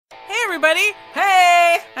everybody!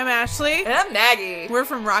 Hey! I'm Ashley. And I'm Maggie. We're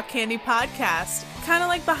from Rock Candy Podcast. Kind of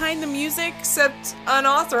like behind the music. Except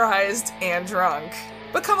unauthorized and drunk.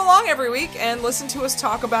 But come along every week and listen to us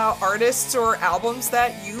talk about artists or albums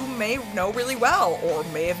that you may know really well or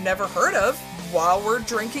may have never heard of while we're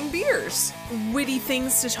drinking beers. Witty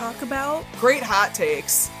things to talk about. Great hot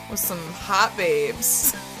takes with some hot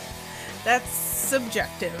babes. That's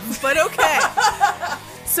subjective, but okay.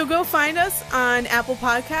 So go find us on Apple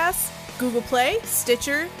Podcasts, Google Play,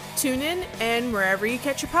 Stitcher, TuneIn, and wherever you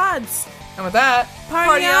catch your pods. And with that,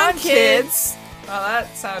 Party on, kids! Well,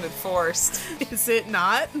 that sounded forced. Is it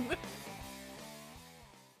not?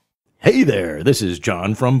 Hey there, this is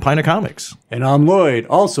John from Pint Comics. And I'm Lloyd,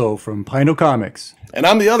 also from Pint Comics. And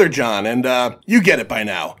I'm the other John, and you get it by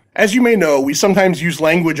now. As you may know, we sometimes use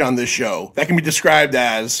language on this show that can be described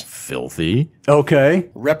as... Filthy.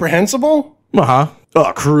 Okay. Reprehensible?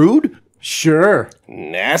 Crude? Sure.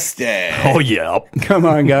 Nasty. Oh, yeah. Come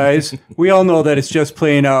on, guys. We all know that it's just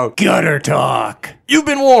plain out gutter talk. You've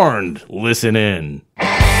been warned. Listen in.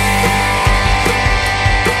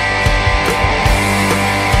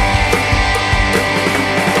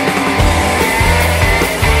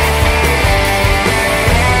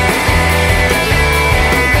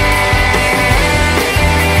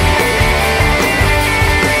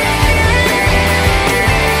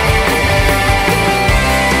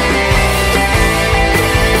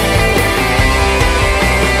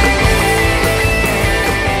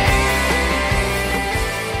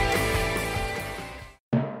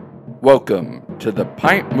 Welcome to the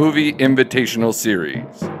Pint Movie Invitational Series.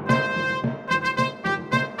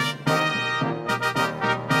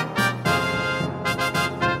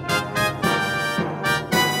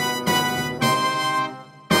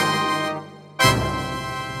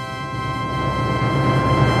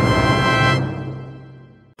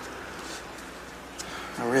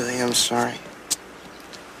 I really am sorry.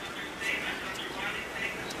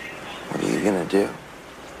 What are you gonna do?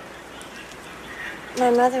 My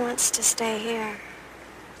mother wants to stay here.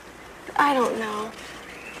 But I don't know.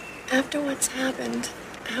 After what's happened,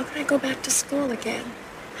 how can I go back to school again?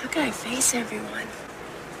 How can I face everyone?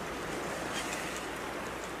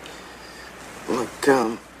 Look,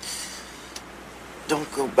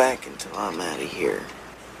 don't go back until I'm out of here.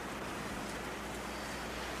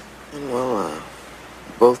 And we'll,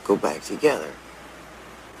 both go back together.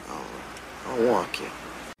 I'll walk you.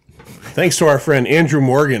 Thanks to our friend Andrew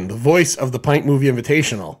Morgan, the voice of the Pint Movie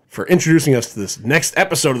Invitational, for introducing us to this next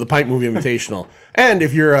episode of the Pint Movie Invitational. And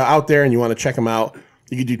if you're out there and you want to check them out,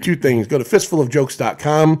 you can do two things. Go to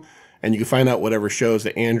fistfulofjokes.com and you can find out whatever shows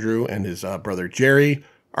that Andrew and his brother Jerry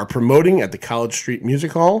are promoting at the College Street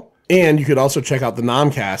Music Hall. And you could also check out the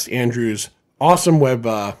Nomcast, Andrew's awesome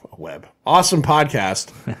awesome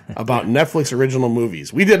podcast about Netflix original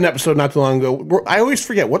movies. We did an episode not too long ago. I always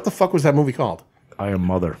forget, what the fuck was that movie called? I Am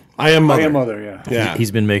Mother. I Am Mother. I Am Mother, yeah. Yeah.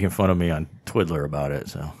 He's been making fun of me on Twiddler about it,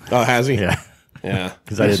 so. Oh, has he? Yeah. Yeah.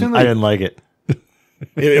 Because I didn't like it.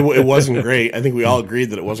 It wasn't great. I think we all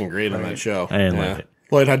agreed that it wasn't great on that show. I didn't like it.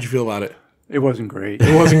 Lloyd, how'd you feel about it? It wasn't great.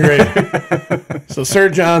 It wasn't great. So Sir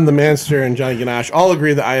John, the Manster, and Johnny Ganache all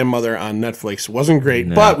agree that I Am Mother on Netflix wasn't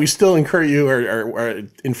great, but we still encourage you or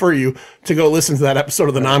infer you to go listen to that episode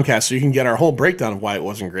of the Nomcast so you can get our whole breakdown of why it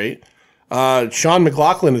wasn't great. Sean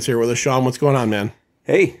McLaughlin is here with us. Sean, what's going on, man?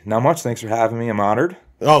 Hey, not much. Thanks for having me. I'm honored.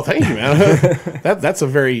 Oh, thank you, man. that's a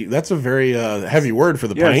very heavy word for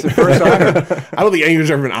the pint. It's the first honor. I don't think anyone's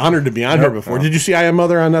ever been honored to be on here before. Did you see I Am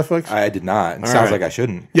Mother on Netflix? I did not. It sounds right. like I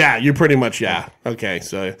shouldn't. Yeah, you pretty much, yeah. Okay,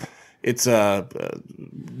 so it's Yeah.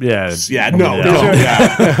 You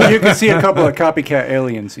can see a couple of copycat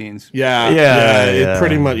alien scenes. It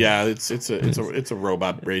pretty much, it's a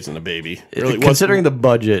robot raising a baby. Really, Considering the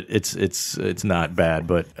budget, it's not bad,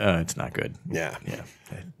 but it's not good. Yeah.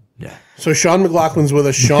 Yeah. So Sean McLaughlin's with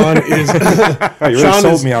us. Sean is Oh, you really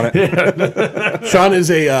sold me on it. Sean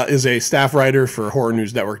is a staff writer for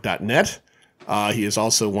HorrorNewsNetwork.net. He is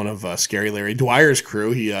also one of Scary Larry Dwyer's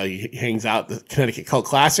crew. He hangs out at the Connecticut Cult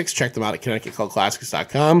Classics. Check them out at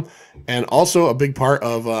ConnecticutCultClassics.com. And also a big part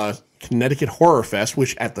of Connecticut Horror Fest,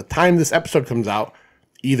 which at the time this episode comes out,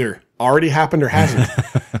 either already happened or hasn't.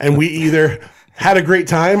 And we either had a great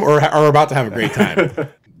time or are about to have a great time.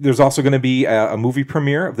 There's also going to be a movie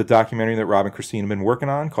premiere of the documentary that Rob and Christine have been working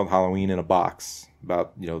on called Halloween in a Box,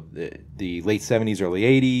 about the late 70s, early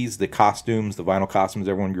 80s, the costumes, the vinyl costumes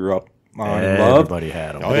everyone grew up on and loved. Everybody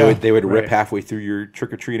had them. They would rip halfway through your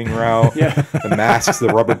trick-or-treating route. The masks, the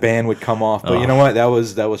rubber band would come off. But you know what? That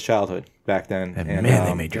was childhood back then. And man,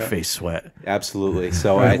 they made your face sweat. Absolutely.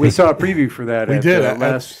 So we saw a preview for that We at did,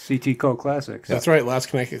 last CT Cult Classics. That's right, last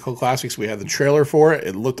Connecticut Cult Classics. We had the trailer for it.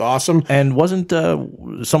 It looked awesome. And wasn't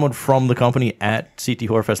someone from the company at CT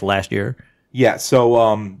Horror Fest last year? Yeah,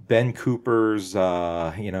 so Ben Cooper's,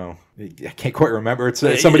 I can't quite remember. It's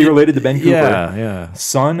somebody related to Ben Cooper. Yeah.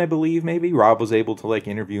 Son, I believe, maybe. Rob was able to,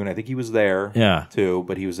 interview, and I think he was there, Yeah. too,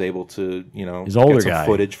 but he was able to, He's an older get some guy.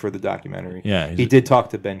 footage for the documentary. Yeah, he did talk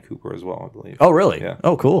to Ben Cooper as well, I believe. Oh, really? Yeah.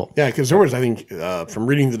 Oh, cool. Yeah, because there was, I think, from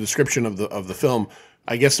reading the description of the film,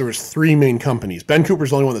 I guess there was 3 main companies. Ben Cooper's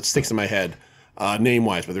the only one that sticks in my head,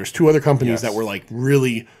 name-wise, but there's 2 other companies that were,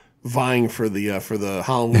 really vying for the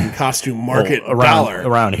Halloween costume market dollar.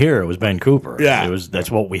 Around here, it was Ben Cooper. Yeah.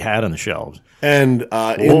 That's what we had on the shelves. And in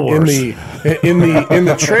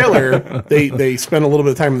the trailer, they spent a little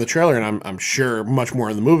bit of time in the trailer, and I'm sure much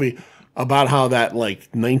more in the movie, about how that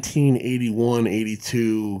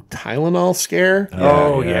 1981-82 Tylenol scare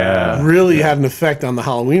really had an effect on the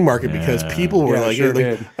Halloween market because people were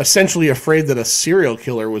essentially afraid that a serial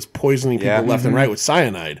killer was poisoning people left and right with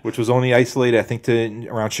cyanide. Which was only isolated, I think, to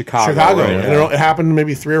around Chicago. Right? And it happened to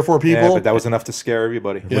maybe 3 or 4 people. Yeah, but that was enough to scare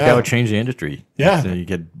everybody. Look how it changed the industry. Yeah. So you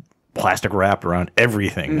get plastic wrapped around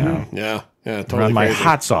everything now. Yeah, totally around my crazy.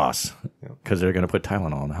 hot sauce because they're going to put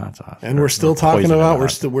Tylenol in the hot sauce. And we're still talking about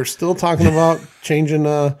we're still talking about changing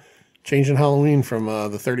Halloween from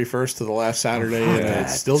the 31st to the last Saturday, and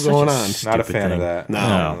it's still going on. Not a fan of that.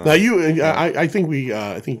 No. Now I think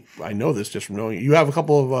I know this just from knowing you have a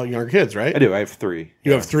couple of younger kids, right? I do. I have 3.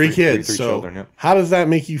 You have 3 kids. Three so children, yeah. how does that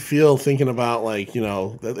make you feel thinking about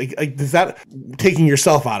does that taking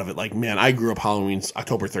yourself out of it? Like, man, I grew up Halloween's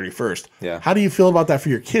October 31st. Yeah. How do you feel about that for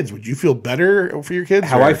your kids? Would you feel better for your kids?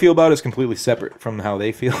 How I feel about it is completely separate from how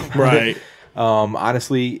they feel. Right.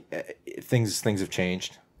 Honestly, things have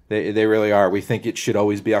changed. They really are. We think it should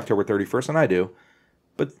always be October 31st, and I do.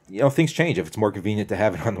 But, things change. If it's more convenient to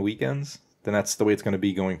have it on the weekends, then that's the way it's going to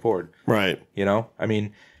be going forward. Right. I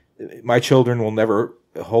mean, my children will never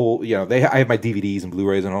hold, I have my DVDs and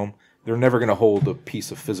Blu-rays at home. They're never going to hold a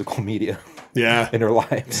piece of physical media in their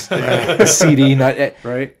lives. A CD,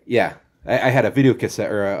 right? Yeah. I had a video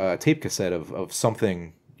cassette or a tape cassette of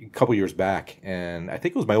something a couple years back, and I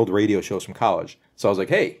think it was my old radio shows from college. So I was like,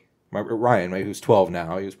 hey, Ryan, who's 12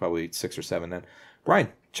 now, he was probably 6 or 7 then. Ryan,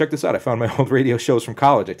 check this out. I found my old radio shows from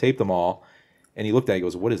college. I taped them all. And he looked at it and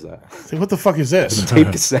goes, what is that? What the fuck is this? Tape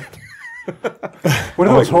cassette. What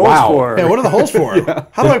are those holes for? Yeah, what are the holes for?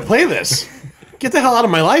 How do I play this? Get the hell out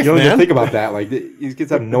of my life, you don't man. even think about that. These kids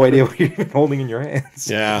have no idea what you're even holding in your hands.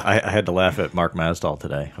 Yeah. I had to laugh at Mark Masdal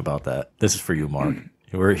today about that. This is for you, Mark.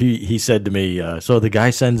 Where he said to me, so the guy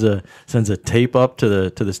sends a tape up to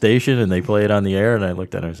the station and they play it on the air, and I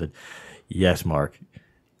looked at him and said, yes, Mark,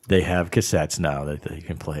 they have cassettes now that they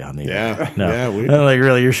can play on the air. No. I'm like,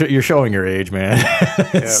 really, you're showing your age, man.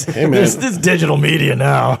 Hey, man. It's digital media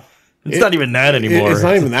now. It's not even that anymore. It's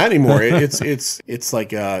not even that anymore. It's like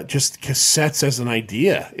just cassettes as an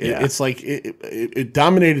idea. It's like it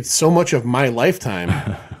dominated so much of my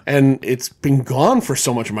lifetime, and it's been gone for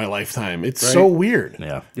so much of my lifetime. It's so weird.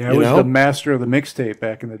 Yeah, I was the master of the mixtape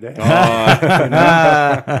back in the day.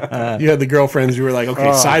 You had the girlfriends who were like,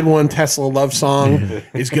 okay, side 1 Tesla love song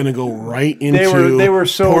is going to go right into. They were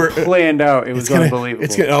so planned out. It was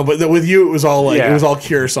unbelievable. But with you, it was all it was all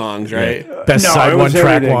Cure songs, right? Yeah. Best side 1,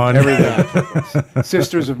 track 1.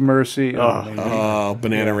 Sisters of Mercy.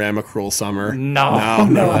 Bananarama, Cruel Summer. No.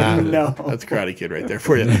 That's Karate Kid right there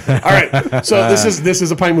for you. All right, so this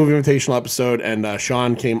is a Pint Movie Invitational episode, and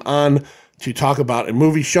Sean came on to talk about a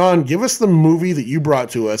movie. Sean, give us the movie that you brought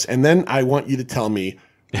to us, and then I want you to tell me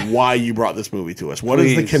why you brought this movie to us. What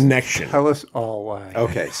is the connection? Tell us all why.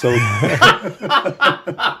 Okay, so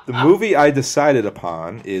the movie I decided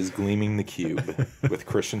upon is Gleaming the Cube with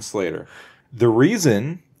Christian Slater. The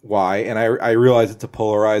reason why, and I realize it's a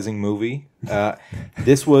polarizing movie.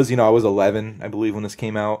 This was, I was 11, I believe, when this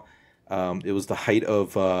came out. It was the height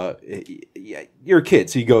of, you're a kid,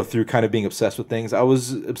 so you go through kind of being obsessed with things. I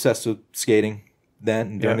was obsessed with skating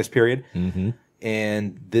then, during this period. Mm-hmm.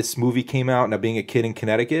 And this movie came out, now being a kid in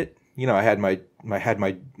Connecticut, I had my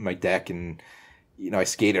deck, and, I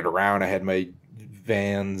skated around. I had my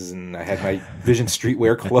Vans, and I had my Vision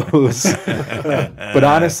Streetwear clothes. But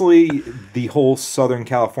honestly, the whole Southern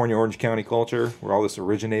California, Orange County culture, where all this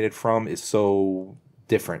originated from, is so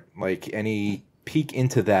different. Like, any peek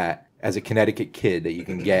into that as a Connecticut kid that you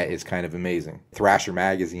can get is kind of amazing. Thrasher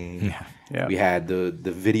magazine. Yeah. We had the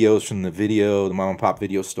videos from the mom and pop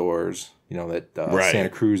video stores. you know, that Right. Santa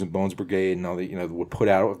Cruz and Bones Brigade and all the, you know, would put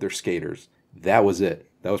out with their skaters. That was it.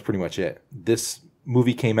 That was pretty much it. This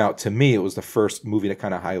movie came out, to me, it was the first movie that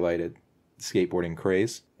kind of highlighted the skateboarding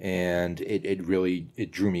craze, and it really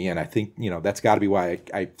drew me in. I think, you know, that's got to be why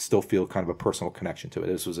I still feel kind of a personal connection to it.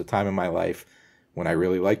 This was a time in my life when I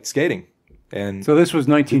really liked skating. And So this was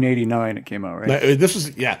 1989 it came out, right? This was,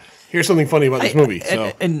 here's something funny about this movie.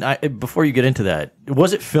 Before you get into that,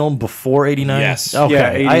 was it filmed before 89? Yes. Okay.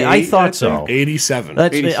 Yeah, 88, I thought I think. so. 87.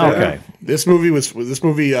 That's 87. okay. This movie,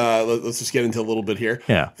 let's just get into a little bit here.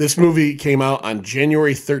 Yeah. This movie came out on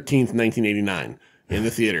January 13th, 1989 in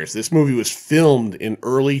the theaters. This movie was filmed in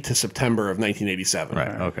early to September of 1987.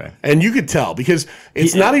 Right. Okay. And you could tell, because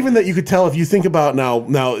it's not even that you could tell if you think about now,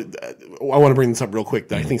 I want to bring this up real quick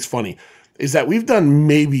that I think is funny, is that we've done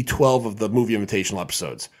maybe 12 of the movie invitational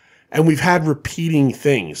episodes. And we've had repeating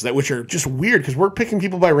things which are just weird because we're picking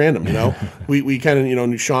people by random, you know. we kind of, you know,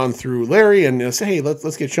 knew Sean through Larry and say, hey,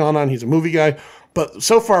 let's get Sean on. He's a movie guy. But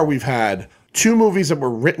so far we've had 2 movies that were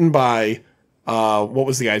written by, what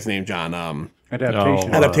was the guy's name, John?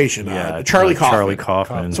 Adaptation. Charlie Kaufman. Charlie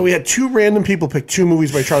Kaufman. So we had 2 random people pick 2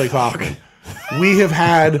 movies by Charlie Kaufman. We have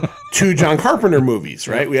had 2 John Carpenter movies,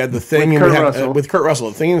 right? We had The Thing with Kurt Russell,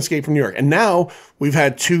 The Thing and Escape from New York. And now we've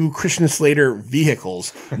had 2 Christian Slater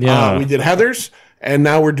vehicles. Yeah. We did Heathers, and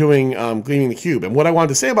now we're doing Gleaming the Cube. And what I wanted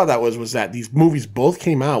to say about that was that these movies both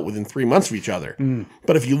came out within 3 months of each other.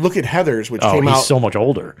 But if you look at Heathers, which came out... he's so much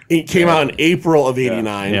older. It came out in April of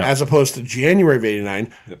 89, as opposed to January of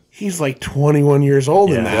 89. He's like 21 years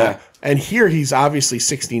old in that. And here he's obviously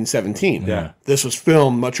 16, 17. Yeah. This was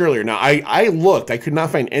filmed much earlier. Now, I looked. I could not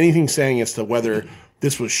find anything saying as to whether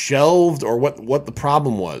this was shelved or what the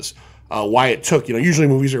problem was, why it took. You know, usually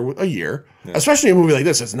movies are a year, especially a movie like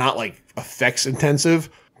this. It's not like effects intensive.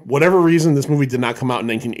 Whatever reason, this movie did not come out in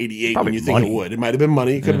 1988 when you think it would. It might have been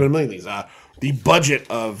money. It could have been a million things. The budget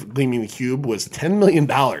of Gleaming the Cube was $10 million.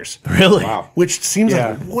 Really? Wow. Which seems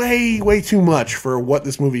like way, way too much for what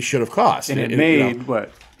this movie should have cost. And it made,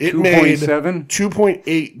 what? It 2.7? made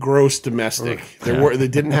 2.8 gross domestic. They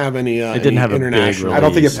didn't have any. It didn't have international. a big I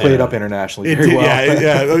don't think it release. played up internationally It very did,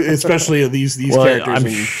 well. especially these Well, characters. I'm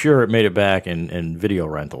sure it made it back in video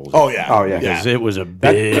rentals. Oh yeah, Because it was a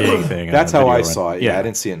big thing. That's on how I video saw it. rental. Yeah, I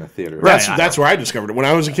didn't see it in the theater. That's where I discovered it. When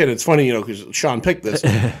I was a kid, it's funny, you know, because Sean picked this.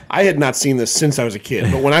 I had not seen this since I was a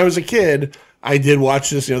kid, but when I was a kid, I did watch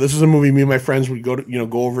this. You know, this is a movie me and my friends would go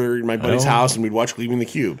over to my buddy's house and we'd watch Gleaming the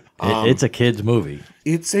Cube. It's a kid's movie.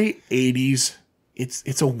 It's a 80s.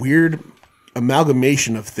 It's a weird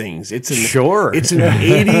amalgamation of things. It's an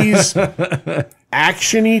 80s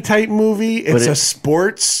action-y type movie. It's a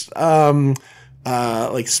sports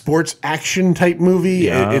like sports action type movie.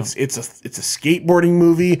 Yeah. It's a skateboarding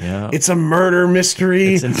movie. Yeah. It's a murder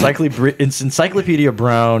mystery. It's Encyclopedia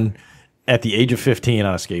Brown at the age of 15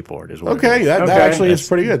 on a skateboard is what it Okay, is. that actually is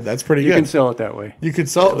pretty good. That's pretty You good. can sell it that way. You could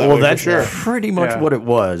sell it that Well, way that's for sure. pretty much Yeah. what it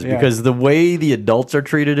was, Yeah. because the way the adults are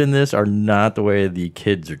treated in this are not the way the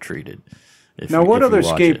kids are treated. Now, what other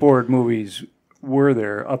skateboard movies were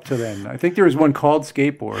there up to then? I think there was one called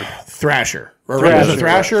Skateboard. Thrasher. Thrasher.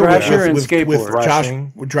 Thrasher and Skateboard.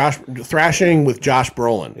 Thrashing with Josh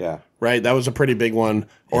Brolin. Yeah. Right? That was a pretty big one.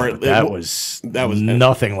 That was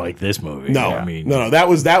nothing like this movie. No, I mean, no. That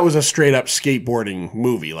was a straight up skateboarding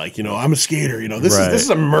movie. Like, you know, I'm a skater. You know, this is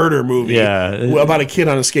a murder movie. Yeah. About a kid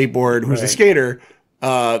on a skateboard who's a skater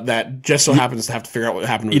that just so happens to have to figure out what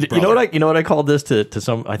happened to his brother. You know what I called this to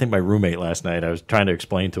some. I think my roommate last night. I was trying to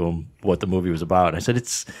explain to him what the movie was about. I said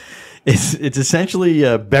it's essentially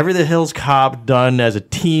Beverly Hills Cop done as a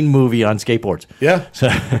teen movie on skateboards. Yeah.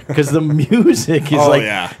 Because the music is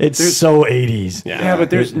it's so 80s. Yeah, but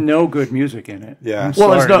there's no good music in it. Yeah. Well,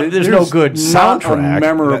 there's no good soundtrack. A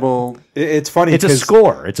memorable. It's funny. It's a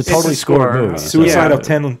score. It's a totally scored movie. Suicidal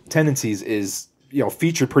Tendencies is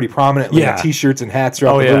featured pretty prominently in T-shirts and hats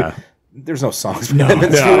throughout the movie. There's no songs. No,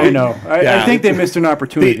 I know. I think they missed an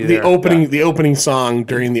opportunity. The opening song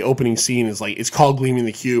during the opening scene is it's called "Gleaming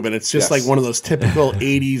the Cube," and it's just like one of those typical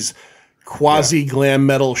 '80s quasi glam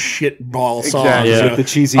metal shitball songs. Yeah. With the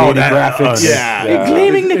cheesy 80s graphics.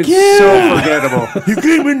 Gleaming the Cube. So forgettable. You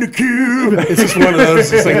gleaming the cube. It's just one of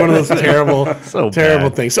those. It's like one of those terrible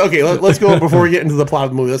things. So, okay, let's go before we get into the plot of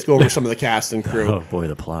the movie. Let's go over some of the cast and crew. Oh boy,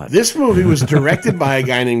 the plot. This movie was directed by a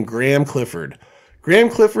guy named Graham Clifford.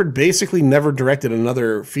 Graham Clifford basically never directed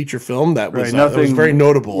another feature film that was very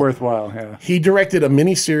notable. Worthwhile, yeah. He directed a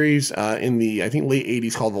miniseries in the, I think, late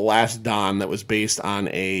 80s called The Last Don that was based on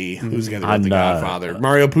who's the guy that wrote The Godfather?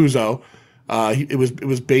 Mario Puzo. It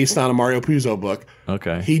was based on a Mario Puzo book.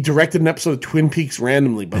 Okay. He directed an episode of Twin Peaks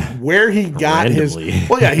randomly, but where he got he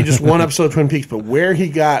just one episode of Twin Peaks, but where he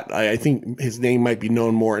got, I think his name might be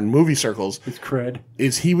known more in movie circles. It's cred.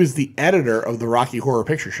 Is he was the editor of the Rocky Horror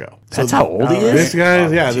Picture Show. That's how old he is? This guy,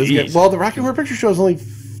 this guy. Well, the Rocky Horror Picture Show is only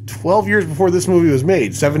 12 years before this movie was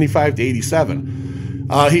made, 75 to 87.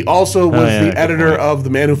 He also was the editor of The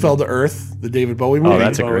Man Who Fell to Earth, the David Bowie movie. Oh,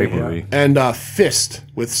 that's a great movie. And Fist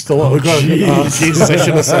with Stallone. Jesus, I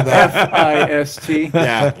shouldn't have said that. F-I-S-T.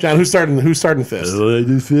 Yeah, John, who's starting Fist?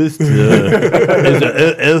 Fist.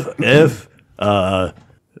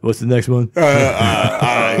 What's the next one?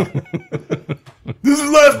 This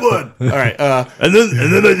is Last Blood. All right. And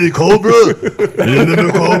then I did Cobra.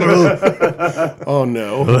 Oh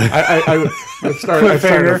no! I've started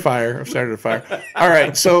a fire. All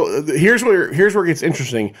right. So here's where it gets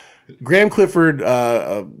interesting. Graham Clifford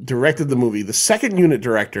directed the movie. The second unit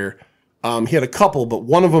director, he had a couple, but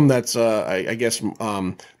one of them that's I guess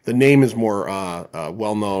the name is more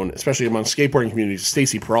well known, especially among skateboarding communities.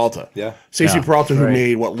 Stacy Peralta. Yeah. Stacy Peralta, who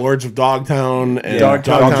made Lords of Dogtown and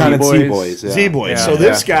Dogtown and Z-Boys. Z-Boys.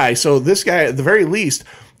 Yeah. So this guy, at the very least,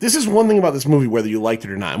 this is one thing about this movie, whether you liked it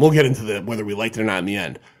or not. And we'll get into whether we liked it or not in the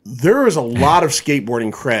end. There is a lot of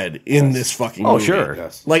skateboarding cred in this fucking movie. Oh, sure.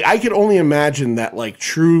 Yes. Like, I could only imagine that, like,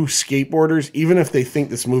 true skateboarders, even if they think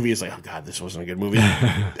this movie is like, oh, God, this wasn't a good movie,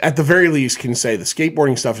 at the very least can say the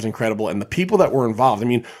skateboarding stuff is incredible. And the people that were involved, I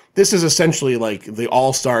mean, this is essentially like the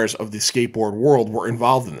all-stars of the skateboard world were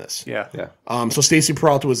involved in this. Yeah. So Stacy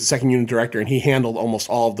Peralta was the second unit director, and he handled almost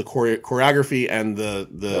all of the choreography and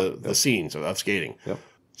the scenes of skating. Yep.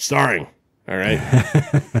 Starring, all right,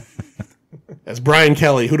 as Brian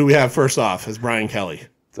Kelly. Who do we have first off as Brian Kelly?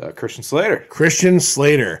 It's, Christian Slater. Christian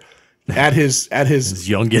Slater. At his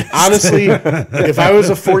youngest. Honestly, if I was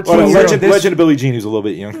a 14-year-old... Legend of Billie Jean, who's a little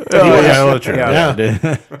bit young.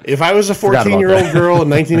 If I was a 14-year-old girl in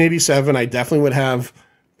 1987, I definitely would have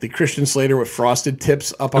the Christian Slater with frosted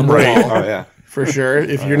tips up on the wall. Oh, yeah. For sure.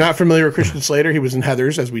 If you're not familiar with Christian Slater, he was in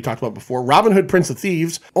Heathers, as we talked about before. Robin Hood, Prince of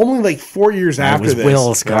Thieves. Only like 4 years after this.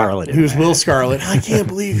 Will Scarlet. He was Will Scarlet. I can't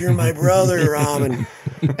believe you're my brother, Robin.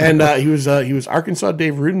 And he was Arkansas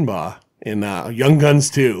Dave Rudenbaugh in Young Guns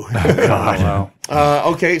 2. Oh, God.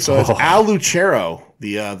 Wow. Okay, so it's Al Lucero,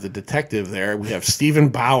 the detective there. We have Stephen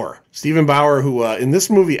Bauer. Stephen Bauer, who in this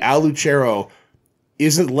movie, Al Lucero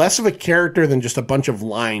isn't less of a character than just a bunch of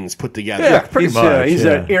lines put together. Yeah, pretty much. He's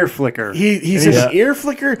an ear flicker. He's an ear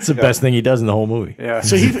flicker. It's the best thing he does in the whole movie. Yeah.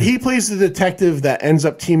 So he plays the detective that ends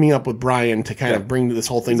up teaming up with Brian to kind of bring this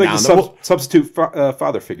whole thing down. It's like the substitute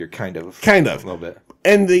father figure, kind of. A little bit.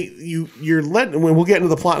 And you're led, when we'll get into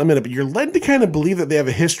the plot in a minute, but you're led to kind of believe that they have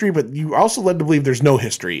a history, but you're also led to believe there's no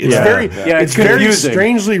history. It's it's very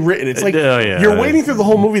strangely written. It's like you're waiting through the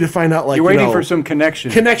whole movie to find out, like, you're waiting for some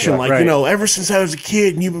connection. Ever since I was a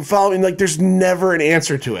kid and you've been following, like, there's never an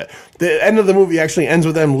answer to it. The end of the movie actually ends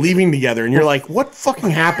with them leaving together, and you're like, what fucking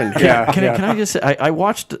happened? Can I just say, I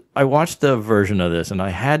watched the version of this, and I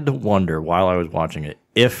had to wonder while I was watching it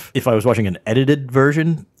if I was watching an edited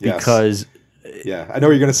version, because... Yeah, I know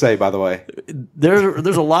what you're going to say, by the way.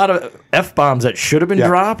 There's a lot of F-bombs that should have been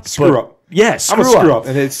dropped. Screw up. Yes, I'm a screw up,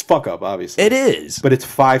 and it's fuck up, obviously. It is. But it's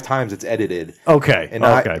 5 times it's edited. Okay. And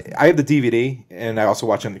I have the DVD, and I also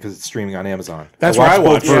watch it because it's streaming on Amazon. That's where I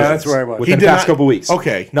watch it. Yeah, that's where I watch it. Within the past couple weeks.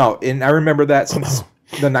 Okay. No, and I remember that since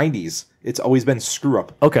the 90s. It's always been screw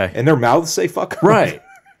up. Okay. And their mouths say fuck up. Right.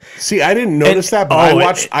 See, I didn't notice that, but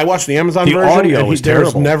I watched the Amazon version, audio and was there's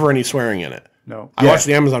terrible. never any swearing in it. No. I watched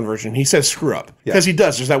the Amazon version. He says screw up. Because he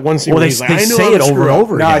does. There's that one scene where he's like, they I know say it over and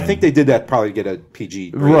over No, again. I think they did that probably to get a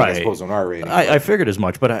PG rating as opposed to an R rating. I figured as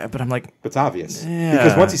much, but I'm like... It's obvious. Yeah.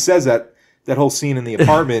 Because once he says that whole scene in the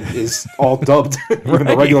apartment is all dubbed, even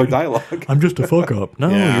the regular dialogue. I'm just a fuck up. No,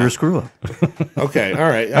 you're a screw up. Okay, all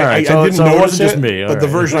right. I didn't notice it wasn't just me. But the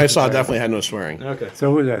version I saw definitely had no swearing. Okay.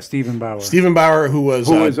 So who was that? Stephen Bauer. Stephen Bauer, who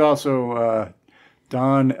was also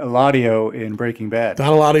Don Eladio in Breaking Bad.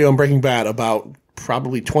 Don Eladio in Breaking Bad, about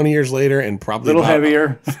probably 20 years later, and probably a little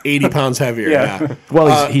heavier, 80 pounds heavier. Yeah.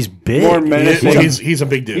 Well, he's big. More menacing. He's a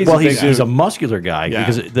big dude. He's a muscular guy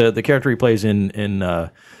because the character he plays in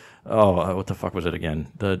what the fuck was it again?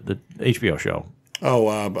 The HBO show.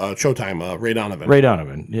 Showtime. Ray Donovan. Ray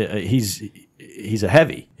Donovan. Yeah, he's a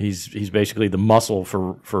heavy. He's basically the muscle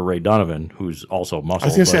for Ray Donovan, who's also muscle. I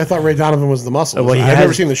was going to say, I thought Ray Donovan was the muscle. Well, I've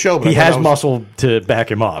never seen the show, but he has muscle to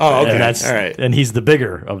back him up. Oh, okay. And all right. And he's the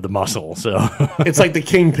bigger of the muscle. So it's like the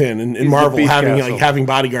Kingpin in Marvel having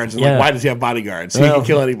bodyguards. And why does he have bodyguards? He can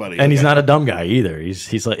kill anybody. And he's not a dumb guy either.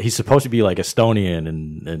 He's supposed to be like Estonian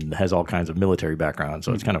and has all kinds of military background.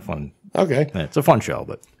 So it's kind of fun. Okay. Yeah, it's a fun show,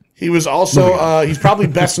 but. He was also he's probably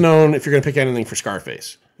best known if you're going to pick anything for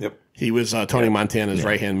Scarface. Yep. He was Tony Montana's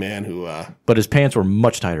right-hand man who... But his pants were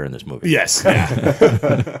much tighter in this movie. Yes.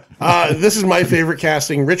 Yeah. This is my favorite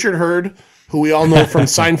casting. Richard Hurd, who we all know from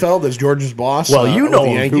Seinfeld as George's boss. Well, you know the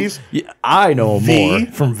him. Yankees. I know him V. more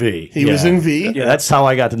from V. He was in V. Yeah, that's how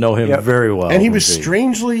I got to know him very well. And he was V.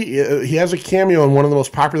 strangely... he has a cameo in one of the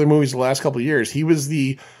most popular movies of the last couple of years. He was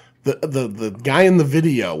the guy in the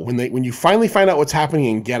video. When you finally find out what's happening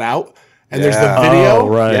in Get Out... And there's the video. Oh,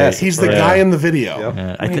 right. Yes, he's the guy in the video.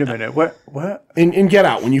 Wait a minute. What? In Get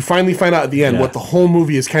Out, when you finally find out at the end what the whole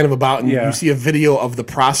movie is kind of about, and you see a video of the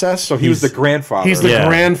process. So he was the grandfather. He's the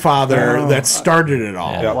grandfather that started it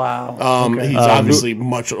all. Yeah. Wow. He's obviously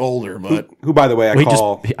much older, but who, by the way,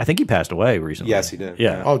 I think he passed away recently. Yes, he did.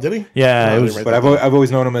 Yeah. Oh, did he? Yeah. It was, but I've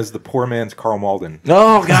always known him as the poor man's Karl Malden.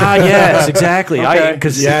 Oh God, yes, exactly.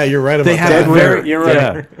 Okay. You're right about they that. have You're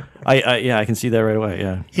right. Yeah. I can see that right away.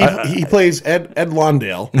 Yeah. He plays Ed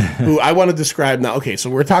Lawndale, who I want to describe now. Okay, so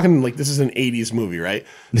we're talking like this is an 80s movie, right?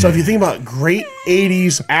 So if you think about great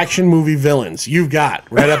 80s action movie villains, you've got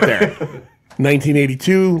right up there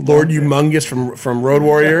 1982, Lord Humongous from Road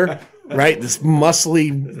Warrior, right? This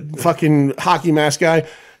muscly fucking hockey mask guy.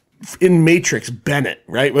 In Matrix, Bennett,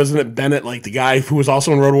 right? Wasn't it Bennett, like the guy who was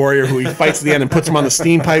also in Road Warrior, who he fights at the end and puts him on the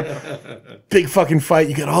steam pipe? Big fight.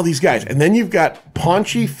 You got all these guys. And then you've got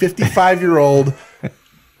paunchy 55-year-old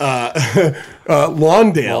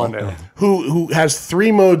Lawndale, who has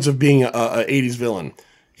three modes of being a 80s villain.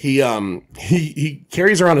 He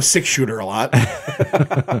carries around a 6-shooter a lot.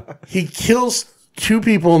 He kills 2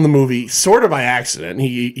 people in the movie, sort of by accident.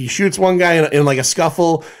 He shoots one guy in like a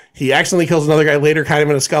scuffle. He accidentally kills another guy later, kind of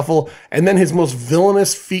in a scuffle. And then his most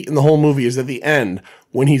villainous feat in the whole movie is at the end,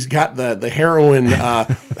 when he's got the heroine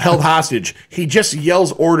held hostage. He just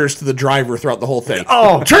yells orders to the driver throughout the whole thing.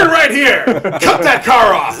 Oh, turn right here! Cut that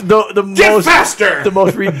car off! Get faster! The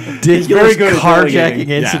most ridiculous carjacking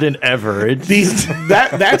incident ever.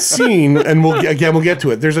 That scene, and we'll get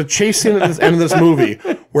to it. There's a chase scene at the end of this movie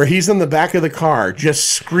where he's in the back of the car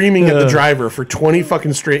just screaming at the driver for 20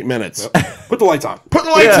 fucking straight minutes. Put the lights on. Put the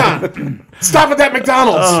lights on. Stop at that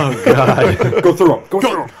McDonald's. Oh God! Go through them. Go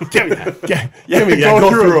through them. Give me that. Give me that. Go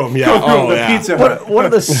through them. Yeah. Pizza Hut. One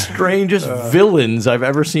of the strangest villains I've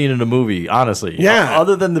ever seen in a movie. Honestly, Yeah.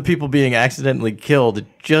 Other than the people being accidentally killed, it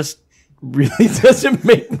just really doesn't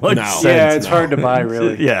make much sense. Yeah, it's hard to buy,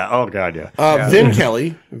 really. Yeah. Oh God. Yeah. Vin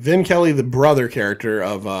Kelly, the brother character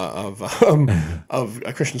of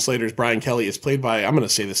Christian Slater's Brian Kelly, is played by, I'm going to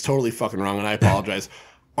say this totally fucking wrong, and I apologize,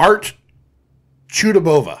 Art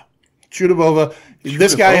Chudabova.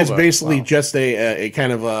 This guy is basically just a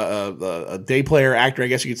kind of a day player actor, I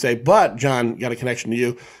guess you could say. But John, got a connection to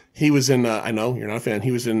you. He was in, I know you're not a fan,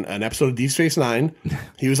 he was in an episode of Deep Space Nine.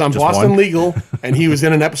 He was on Boston one? Legal, and he was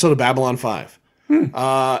in an episode of Babylon 5.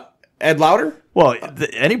 Ed Lauder? Well,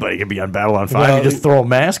 anybody can be on Babylon 5. Well, you just throw a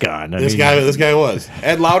mask on. This guy was.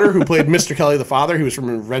 Ed Lauder, who played Mr. Kelly the father. He was from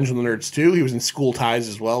Revenge of the Nerds 2. He was in School Ties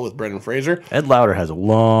as well with Brendan Fraser. Ed Lauder has a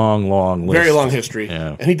long list. Very long history.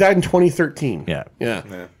 Yeah. And he died in 2013. Yeah.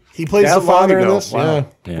 He plays the father in this. Wow.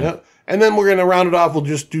 Yeah. And then we're going to round it off. We'll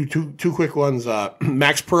just do two quick ones.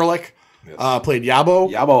 Max Perlich played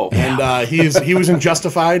Yabo. And he was in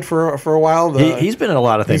Justified for a while. He's been in a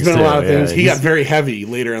lot of things. He's been in a lot of things. Yeah, He got very heavy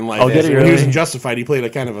later in life. Oh, did he When really? he was in Justified, he played a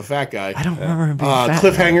kind of a fat guy. I don't remember him being fat.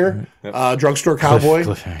 Cliffhanger, Drugstore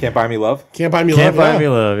Cowboy. Can't Buy Me Love. Can't Buy Me Can't Love. Buy Me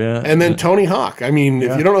Love, yeah. And then Tony Hawk. I mean,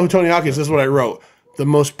 if you don't know who Tony Hawk is, this is what I wrote. The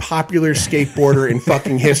most popular skateboarder in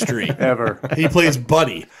fucking history. Ever. He plays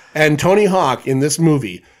Buddy. And Tony Hawk in this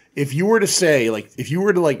movie, if you were to say, like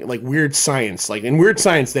Weird Science, like in Weird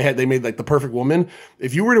Science, they made like the perfect woman.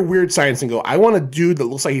 If you were to Weird Science and go, I want a dude that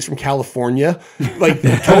looks like he's from California, like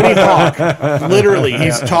Tony Hawk, literally,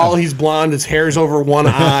 he's tall, he's blonde, his hair's over one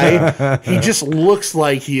eye. He just looks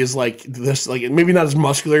like he is like this, like maybe not as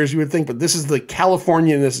muscular as you would think, but this is the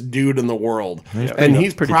Californianest dude in the world. And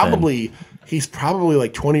he's probably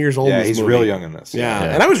like 20 years old. Yeah, in this he's movie. real young in this. Yeah.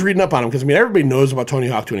 And I was reading up on him because I mean everybody knows about Tony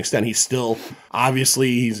Hawk to an extent. He's still obviously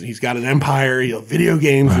he's got an empire, video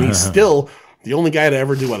games, and he's still the only guy to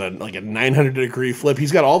ever do a 900-degree flip.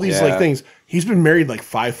 He's got all these like things. He's been married like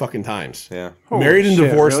 5 fucking times. Yeah, married and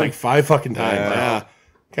divorced really? like 5 fucking times. Yeah,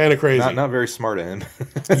 kind of crazy. Not very smart of him.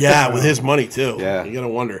 Yeah, with his money too. Yeah, you gotta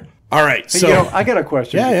wonder. All right, so I got a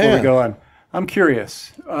question before we go on. I'm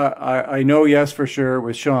curious. I know, yes, for sure,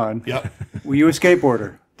 with Sean. Yep. Were you a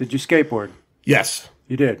skateboarder? Did you skateboard? Yes.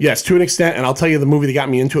 You did? Yes, to an extent. And I'll tell you, the movie that got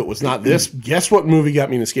me into it was not this. Guess what movie got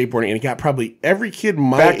me into skateboarding? And it got probably every kid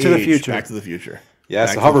my Back age. to the Future. Back to the Future. Yes,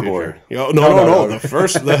 Back the to the hoverboard. Future. No. The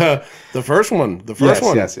first one. The first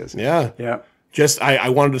one. Yes. Yeah. Yeah. I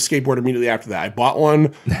wanted to skateboard immediately after that. I bought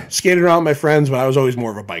one, skated around with my friends, but I was always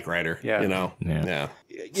more of a bike rider. Yeah. You know? Yeah.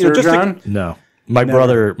 No. My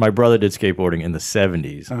brother did skateboarding in the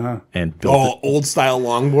 70s and built old style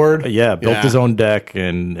longboard. Built his own deck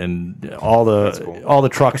and all the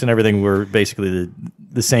trucks and everything were basically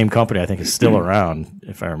the same company. I think is still around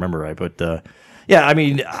if I remember right. But I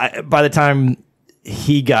mean, by the time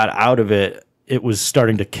he got out of it, it was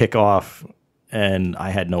starting to kick off, and I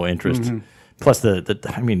had no interest. Plus, these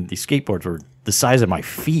skateboards were the size of my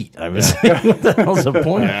feet. I was like, what the hell's the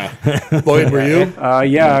point? Lloyd, were you?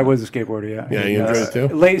 I was a skateboarder, Yeah, you enjoyed it too?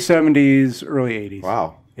 Late 70s, early 80s.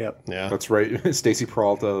 Wow. Yep. Yeah. That's right. Stacy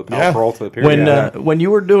Peralta, Peralta period. When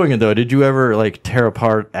you were doing it, though, did you ever, like, tear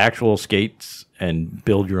apart actual skates and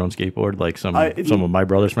build your own skateboard like some of my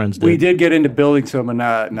brother's friends did? We did get into building some, but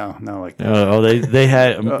not like that. They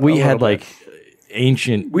had... we had, like...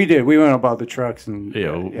 ancient. We did. We went about the trucks and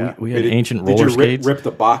we had ancient roller skates. Rip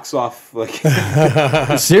the box off like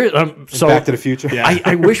seriously? So Back to the Future.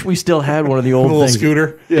 I wish we still had one of the old little things.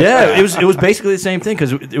 scooter. Yeah, it was basically the same thing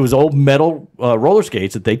because it was old metal roller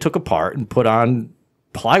skates that they took apart and put on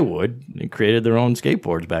plywood and created their own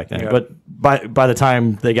skateboards back then. Yeah. But by the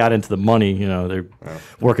time they got into the money, they're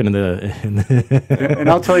working in the and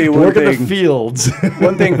I'll tell you one working thing, the fields.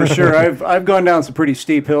 One thing for sure, I've gone down some pretty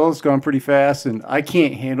steep hills, gone pretty fast, and I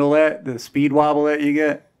can't handle the speed wobble that you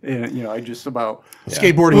get. And, I just about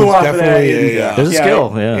skateboarding is definitely there's a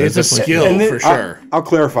skill. Yeah, it's a skill for sure. I'll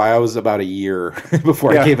clarify. I was about a year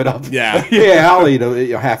before I gave it up. Yeah, I'll eat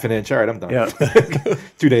half an inch. All right, I'm done. Yeah.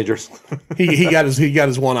 Too dangerous. he got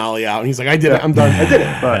his one ollie out, and he's like, I did it. I'm done. I did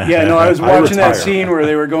it. But I was watching that scene where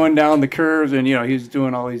they were going down the curves, and he's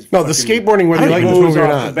doing all these. No, the skateboarding, whether you like this movie or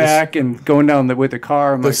not, the back and going down with the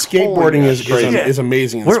car. The skateboarding is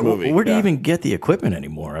amazing in this movie. Where do you even get the equipment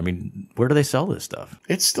anymore? I mean, where do they sell this stuff?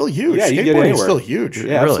 It's still huge. Yeah, you get skateboarding anywhere. is still huge.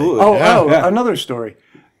 Yeah, really? absolutely. Another story.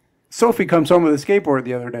 Sophie comes home with a skateboard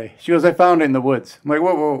the other day. She goes, I found it in the woods. I'm like,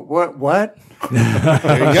 whoa, what?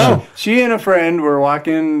 There you go. She and a friend were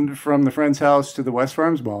walking from the friend's house to the West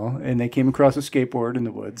Farms Mall, and they came across a skateboard in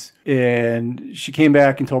the woods. And she came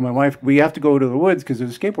back and told my wife, we have to go to the woods because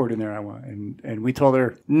there's a skateboard in there I want. And we told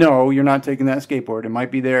her, no, you're not taking that skateboard. It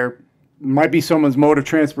might be there. Might be someone's mode of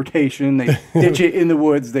transportation. They ditch it in the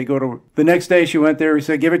woods. They go to... The next day she went there. We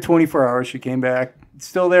said, give it 24 hours. She came back. It's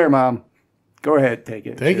still there, Mom. Go ahead, take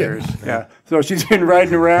it. Take it. Yeah. So she's been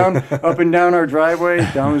riding around up and down our driveway,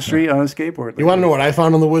 down the street on a skateboard. You want to know what I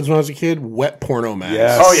found in the woods when I was a kid? Wet porno mags.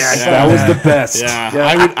 Yes. Oh, yeah. That was the best. Yeah.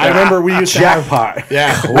 I remember we used to have... Jackpot.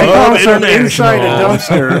 Yeah. I found some inside a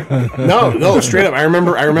dumpster. No, straight up. I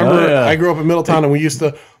remember I grew up in Middletown, and we used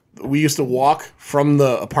to walk from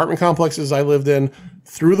the apartment complexes I lived in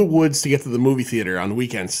through the woods to get to the movie theater on the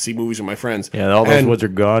weekends to see movies with my friends. Yeah, all those woods are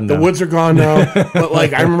gone now. The woods are gone now. But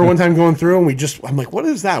like, I remember one time going through and I'm like, what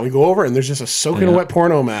is that? We go over and there's just a soaking wet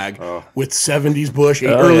porno mag with 70s Bush,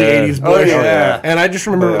 early 80s Bush. And I just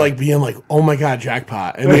remember like being like, oh my God,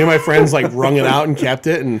 jackpot. And me and my friends like wrung it out and kept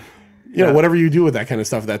it. And whatever you do with that kind of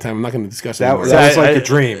stuff at that time, I'm not going to discuss it anymore. That was like a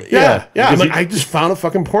dream. Yeah. I'm like, I just found a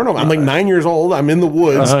fucking porno. I'm like 9 years old. I'm in the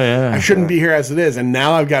woods. I shouldn't be here as it is. And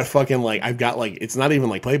now I've got it's not even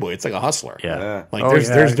like Playboy. It's like a Hustler. Yeah. Like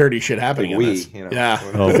there's dirty shit happening in this. Yeah.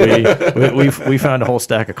 Oh, we found a whole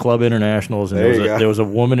stack of Club Internationals, and there was a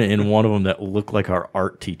woman in one of them that looked like our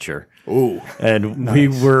art teacher. Ooh. And we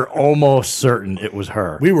were almost certain it was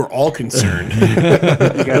her. We were all concerned.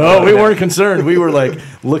 No, we weren't concerned. We were like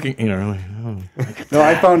looking, like, No,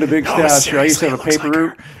 I found a big stash. I used to have a paper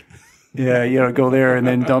route. Yeah, go there and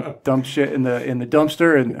then dump shit in the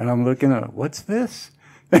dumpster, and I'm looking at what's this?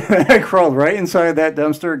 I crawled right inside that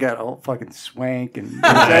dumpster, got all fucking swank and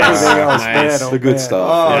everything else. Nice. The good stuff.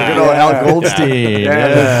 Oh, good old Al Goldstein.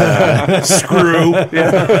 Yeah. Screw.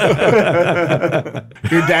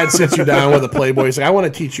 Your dad sits you down with a Playboy. He's like, I want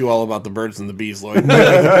to teach you all about the birds and the bees, Lloyd.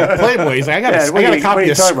 Playboy. He's like, I got a copy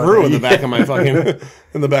of Screw in the back of my fucking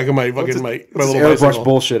my little airbrush bicycle.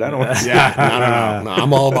 bullshit. I don't want to. Yeah, no.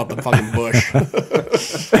 I'm all about the fucking bush.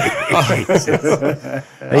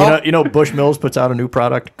 Hey, Bush Mills puts out a new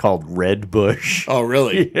product called Red Bush. Oh,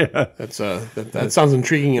 really? Yeah. That sounds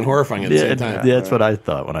intriguing and horrifying at the same time. Yeah, that's what I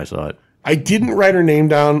thought when I saw it. I didn't write her name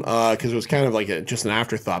down because it was kind of like just an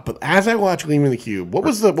afterthought. But as I watched Gleaming the Cube, what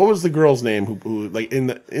was the girl's name who like in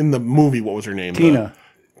the movie? What was her name? Tina.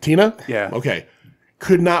 Tina? Yeah. Okay.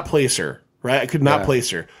 Could not place her. Right. I could not place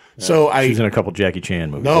her. Yeah. So she's in a couple Jackie Chan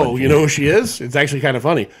movies. No, you know who she is? It's actually kind of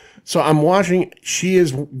funny. So I'm watching. She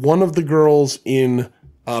is one of the girls in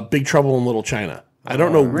Big Trouble in Little China. I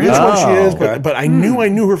don't know which one she is, but I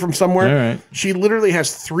knew her from somewhere. All right. She literally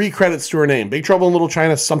has 3 credits to her name: Big Trouble in Little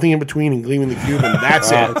China, Something in Between, and Gleaming the Cube, and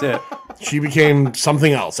that's it. That's it. She became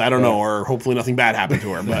something else. I don't know, or hopefully nothing bad happened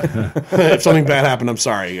to her. But if something bad happened, I'm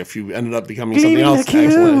sorry. If you ended up becoming something else,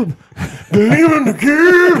 excellent. Gleaming the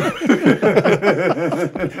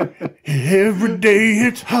Cube. Every day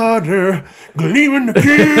it's harder. Gleaming the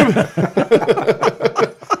Cube.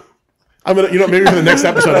 I'm gonna, maybe for the next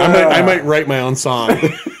episode, I might write my own song,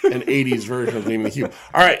 an '80s version of Gleaming the Cube.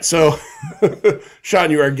 All right, so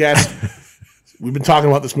Sean, you're our guest. We've been talking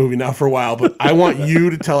about this movie now for a while, but I want you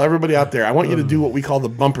to tell everybody out there. I want you to do what we call the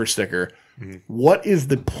bumper sticker. What is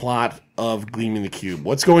the plot of Gleaming the Cube?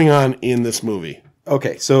 What's going on in this movie?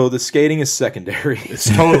 Okay, so the skating is secondary. It's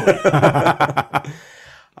totally.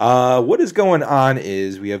 What is going on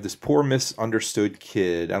is we have this poor misunderstood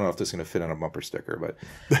kid. I don't know if this is going to fit on a bumper sticker, but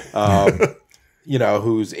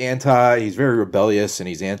who's he's very rebellious and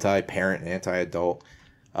he's anti-parent and anti-adult.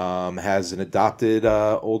 Has an adopted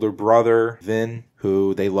older brother, Vin,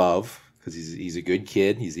 who they love because he's a good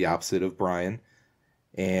kid. He's the opposite of Brian.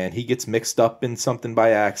 And he gets mixed up in something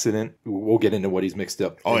by accident. We'll get into what he's mixed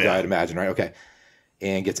up in, I'd imagine, right? Okay.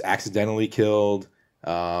 And gets accidentally killed.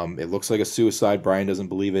 It looks like a suicide. Brian doesn't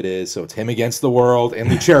believe it is. So it's him against the world and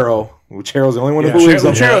Lucero. Lucero's the only one who believes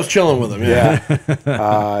him. Lucero's chilling with him.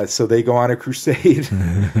 Yeah. So they go on a crusade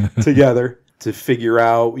together to figure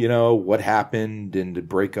out, what happened and to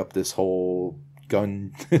break up this whole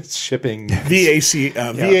gun shipping. VAC.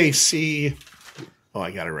 Oh,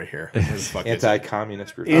 I got it right here.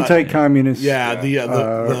 Anti-communist. Anti-communist.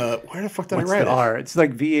 The where the fuck did I write it? R? It's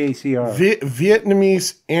like VACR.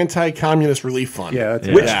 Vietnamese Anti-Communist Relief Fund. Yeah,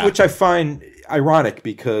 which I find ironic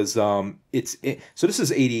because so this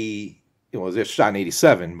is 80. It's shot in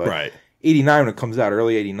 87, but 89 when it comes out,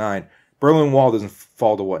 early 89. Berlin Wall doesn't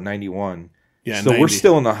fall to 91. Yeah, so 90. We're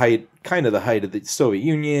still in the height of the Soviet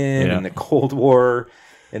Union and the Cold War,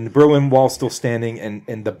 and the Berlin Wall's still standing,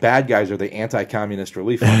 and the bad guys are the Anti-Communist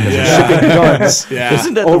Relief Fund. They're shipping guns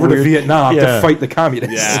over to Vietnam to fight the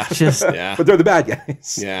communists. But they're the bad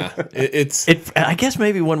guys. Yeah, I guess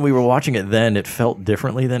maybe when we were watching it then, it felt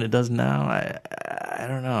differently than it does now. I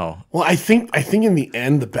don't know. Well, I think in the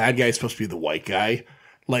end, the bad guy is supposed to be the white guy.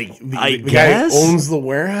 Like the guy who owns the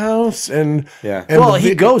warehouse, and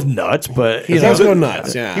he goes nuts, but he does go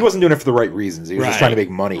nuts. Yeah, he wasn't doing it for the right reasons. He was just trying to make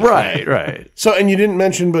money. Right. So, and you didn't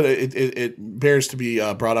mention, but it bears to be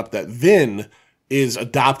brought up that Vin is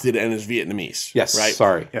adopted and is Vietnamese. Yes, right.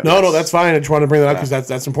 Sorry. No, that's fine. I just wanted to bring that up because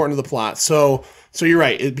that's important to the plot. So you're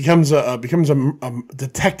right. It becomes a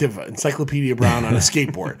detective, Encyclopedia Brown on a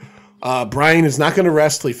skateboard. Brian is not going to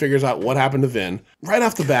rest till he figures out what happened to Vin right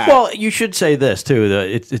off the bat. Well, you should say this too.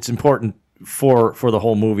 It's important for the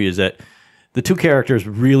whole movie is that the two characters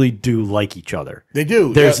really do like each other. They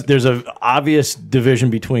do. There's an obvious division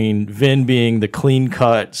between Vin being the clean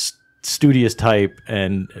cut, studious type,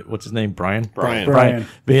 and what's his name? Brian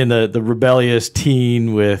being the rebellious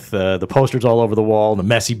teen with the posters all over the wall, and the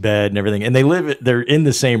messy bed, and everything. And they're in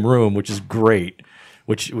the same room, which is great.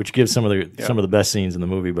 Which gives some of the best scenes in the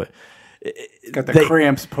movie, but got the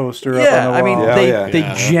Cramps poster up on the wall. I mean, they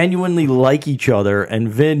genuinely like each other, and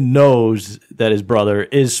Vin knows that his brother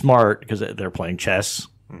is smart because they're playing chess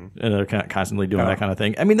and they're constantly doing that kind of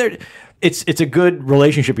thing. I mean, it's a good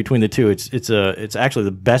relationship between the two. It's actually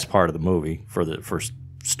the best part of the movie for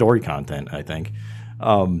story content, I think,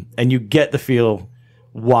 and you get the feel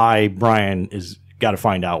why Brian is. Got to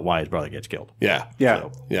find out why his brother gets killed. Yeah.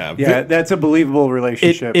 That's a believable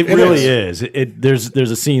relationship. It really is. There's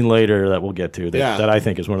a scene later that we'll get to that I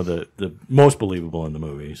think is one of the most believable in the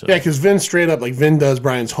movie. So. Yeah, because Vin straight up Vin does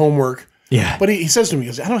Brian's homework. Yeah, but he says to me, he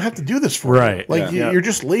goes, "I don't have to do this for you. Like you're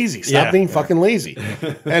just lazy. Stop being fucking lazy."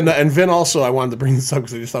 And Vin also, I wanted to bring this up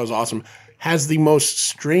because I just thought it was awesome. Has the most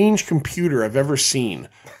strange computer I've ever seen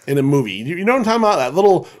in a movie. You know what I'm talking about? That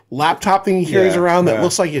little laptop thing he carries around that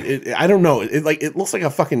looks like it. I don't know. It looks like a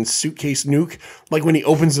fucking suitcase nuke. Like when he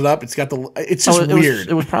opens it up, it's got it's just weird.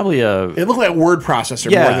 It was probably it looked like a word processor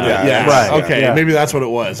more than right. Okay, maybe that's what it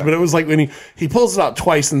was. But it was like when he pulls it out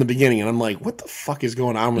twice in the beginning, and I'm like, what the fuck is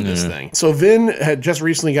going on with this thing? So Vin had just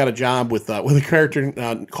recently got a job with a character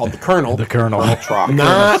called the Colonel. The Colonel. Not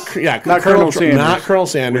Colonel Sanders. Not Colonel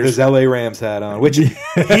Sanders. With his LA Rams hat on. Which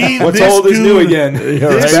what's old is new again.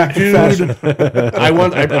 This dude, I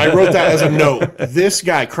wrote that as a note. This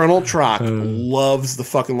guy, Colonel Trock, loves the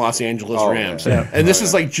fucking Los Angeles Rams. Yeah. And this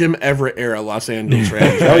is like Jim Everett era Los Angeles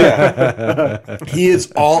Rams. He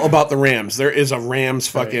is all about the Rams. There is a Rams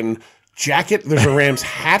fucking jacket. There's a Rams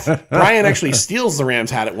hat. Brian actually steals the Rams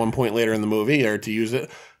hat at one point later in the movie, or to use it.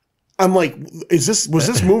 I'm like, was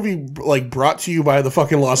this movie like brought to you by the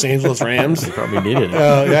fucking Los Angeles Rams? Probably needed it.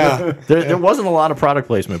 Yeah. There wasn't a lot of product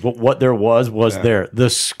placement, but what there was the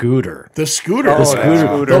scooter. The scooter.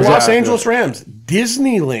 scooter. The Los Angeles Rams.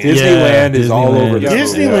 Disneyland. Disneyland is all over this.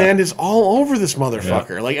 Disneyland is all over this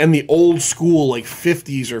motherfucker. Like, and the old school like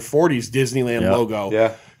 50s or 40s Disneyland logo.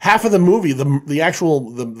 Yeah. Half of the movie,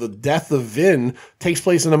 the death of Vin takes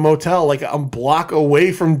place in a motel like a block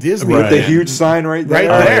away from Disney. With the huge sign right there.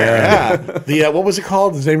 Right there, The what was it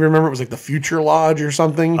called? Does anybody remember? It was like the Future Lodge or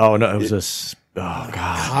something. Oh no, it was this. Oh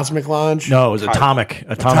god, Cosmic Lodge. No, it was Atomic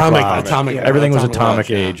Lodge. Everything was Atomic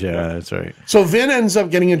Age. Yeah, that's right. So Vin ends up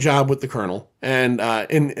getting a job with the Colonel, and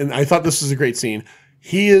I thought this was a great scene.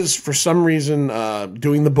 He is for some reason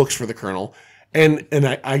doing the books for the Colonel. And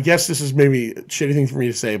I guess this is maybe a shitty thing for me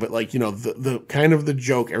to say, but like, you know, the kind of the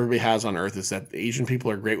joke everybody has on Earth is that Asian people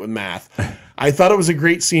are great with math. I thought it was a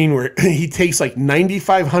great scene where he takes like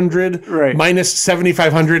 9,500 minus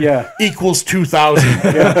 7,500 equals 2,000.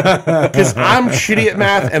 Because I'm shitty at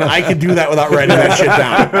math and I could do that without writing that shit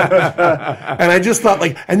down. And I just thought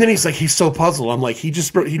like, and then he's like, he's so puzzled. I'm like,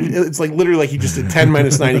 it's like literally like he just did 10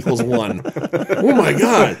 minus 9 equals 1. Oh my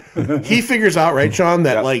God. He figures out, right, Sean,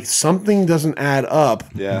 that like something doesn't add up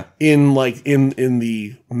in like in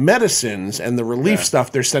the medicines and the relief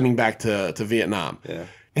stuff they're sending back to Vietnam. Yeah.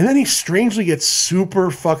 And then he strangely gets super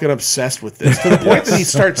fucking obsessed with this to the point that he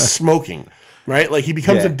starts smoking. Right? Like he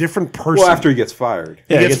becomes a different person. Well, after he gets fired.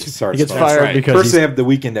 Yeah, he gets fired because first they have the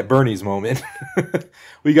Weekend at Bernie's moment. Well,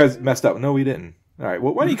 you guys messed up. No, we didn't. All right.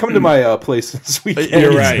 Well, why don't you come to my place this weekend?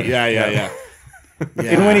 You're right. Yeah.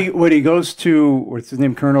 And when he goes to, what's his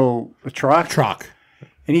name, Colonel Trock.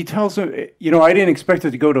 And he tells him, you know, I didn't expect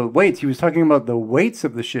it to go to weights. He was talking about the weights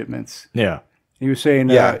of the shipments. Yeah. He was saying,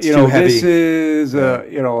 you know, this is,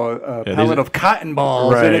 a pallet of cotton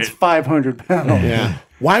balls, and it's 500 pounds. Yeah.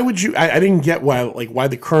 Why would you? I didn't get why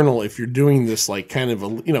the Colonel, if you're doing this, like kind of a,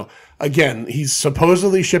 you know, again, he's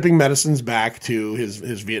supposedly shipping medicines back to his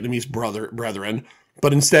Vietnamese brethren,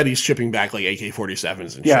 but instead he's shipping back like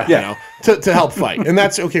AK-47s and shit, you know, to help fight, and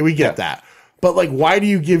that's okay. We get that. But like, why do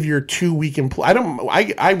you give your 2-week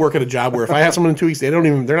employee? I work at a job where if I have someone in 2 weeks, they're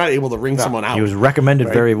not able to ring someone out. He was recommended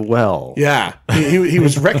very well. Yeah, he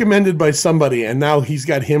was recommended by somebody, and now he's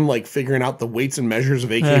got him like figuring out the weights and measures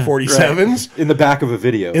of AK-47s in the back of a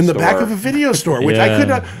video back of a video store, which I could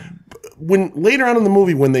not. When later on in the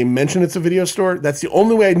movie, when they mention it's a video store, that's the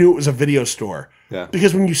only way I knew it was a video store. Yeah,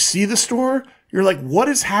 because when you see the store, you're like, what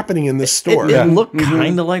is happening in this store? It looked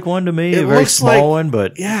kind of like one to me, a very small one,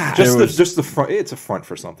 but just the front. It's a front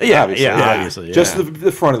for something. Yeah, obviously. Yeah. Just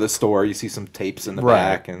the front of the store. You see some tapes in the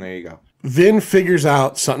back, and there you go. Vin figures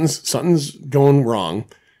out something's going wrong.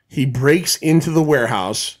 He breaks into the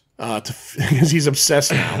warehouse because he's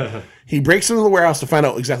obsessed now. He breaks into the warehouse to find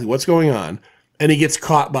out exactly what's going on. And he gets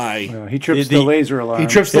caught by... he trips the laser alarm. He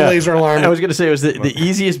trips the laser alarm. I was going to say it was the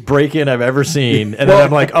easiest break-in I've ever seen. And then I'm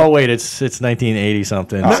like, oh, wait, it's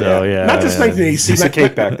 1980-something. So, yeah. Not just 1987. Piece of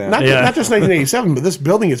cake back then. Not just 1987, but this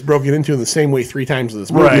building gets broken into in the same way 3 times in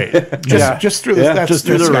this movie. Right. Just through the, just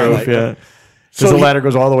through the roof, yeah. So the ladder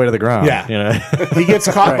goes all the way to the ground. Yeah, you know? he gets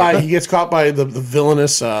caught by the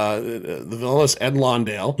villainous Ed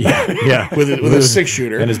Lawndale. Yeah, with a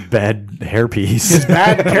 6-shooter and his bad hairpiece.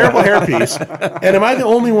 Terrible hairpiece. And am I the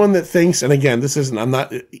only one that thinks? And again, this isn't. I'm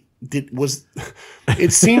not.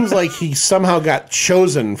 It seems like he somehow got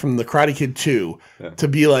chosen from the Karate Kid 2 to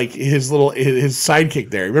be like his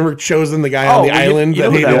sidekick there. Remember Chosen, the guy on the island? You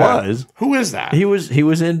know who that was? Who is that? He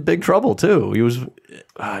was in big trouble too. He was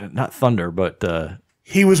not Thunder, but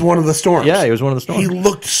he was one of the storms. Yeah, he was one of the storms. He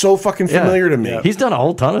looked so fucking familiar to me. Yeah. He's done a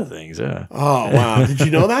whole ton of things. Yeah. Oh wow! Did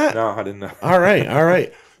you know that? No, I didn't know. All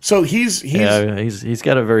right. So he's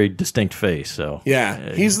got a very distinct face. So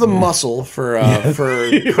he's the muscle for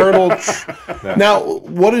Colonel. Now,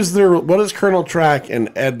 what is Colonel Track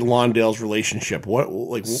and Ed Lawndale's relationship? What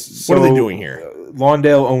are they doing here?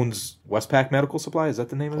 Lawndale owns Westpac Medical Supply. Is that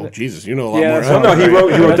the name of it? Oh Jesus, you know a lot more. Oh no, he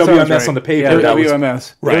wrote WMS on the paper. Yeah,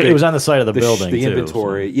 WMS. Right. It was on the side of the building. The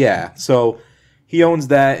inventory. So. Yeah. So he owns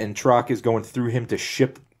that, and Trock is going through him to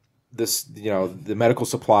ship this, the medical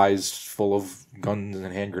supplies full of guns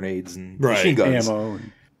and hand grenades and machine guns ammo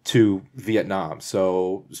to Vietnam.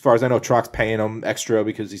 So as far as I know, Trock's paying them extra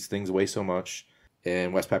because these things weigh so much,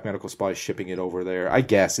 and Westpac Medical Supply is shipping it over there. I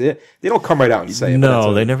guess they don't come right out and say it.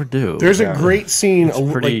 No, they never do. There's a great scene,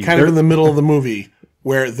 kind of in the middle of the movie,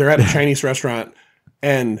 where they're at a Chinese restaurant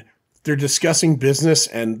and they're discussing business,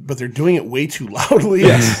 but they're doing it way too loudly.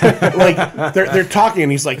 Yes. Like they're talking,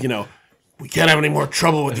 and he's like, we can't have any more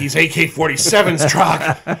trouble with these AK-47s,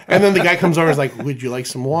 Troc. And then the guy comes over and is like, would you like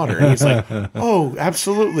some water? And he's like, oh,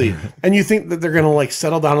 absolutely. And you think that they're going to like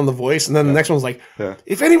settle down on the voice. And then the next one's like,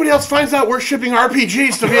 if anybody else finds out we're shipping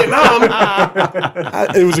RPGs to Vietnam.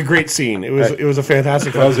 It was a great scene. It was a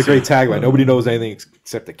fantastic That was a great tagline. Nobody knows anything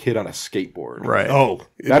except a kid on a skateboard. Right. Oh.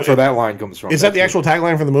 That's where that line comes from. Is that the actual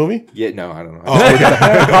tagline for the movie? Yeah, no, I don't know. Oh,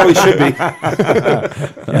 it probably should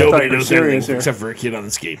be. Nobody knows anything except for a kid on the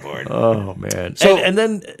skateboard. Oh man! So and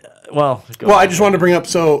then, well, I just wanted to bring up.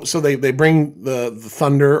 So they bring the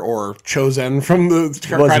Thunder or Chosen from the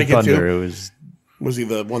Karate Kid 2. Was he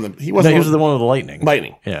the one that he wasn't? No, he was the one with the lightning.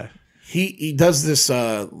 Lightning. Yeah. He does this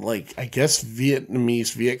like I guess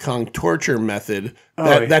Vietnamese Viet Cong torture method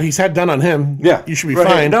that he's had done on him. Yeah, you should be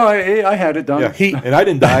fine. No, I had it done. Yeah. And I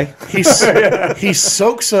didn't die. He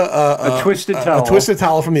soaks a twisted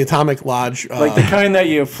towel from the Atomic Lodge, like the kind that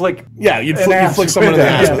you flick. Yeah, you flick someone in the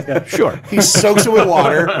ass with. Yeah. Sure. He soaks it with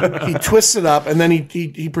water. He twists it up, and then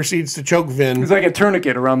he proceeds to choke Vin. It's like a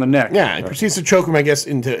tourniquet around the neck. Yeah, he proceeds to choke him, I guess,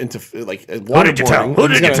 into like Who did you tell? Who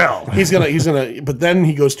did you tell? He's gonna. But then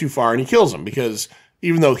he goes too far and he kills him because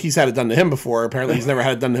even though he's had it done to him before, apparently he's never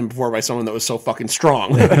had it done to him before by someone that was so fucking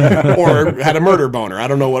strong or had a murder boner. I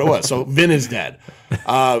don't know what it was. So Vin is dead.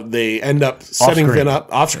 They end up setting Vin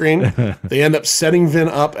up off screen. They end up setting Vin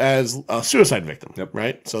up as a suicide victim. Yep.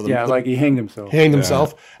 Right. So like he hanged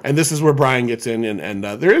himself. And this is where Brian gets in, and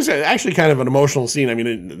there is actually kind of an emotional scene. I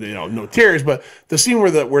mean, no tears, but the scene where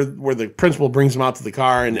the principal brings him out to the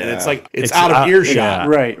car, and it's like it's out of earshot. Yeah.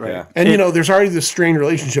 Right. Yeah. And there's already this strained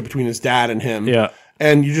relationship between his dad and him. Yeah.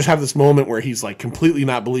 And you just have this moment where he's like completely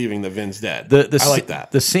not believing that Vin's dead. I like that.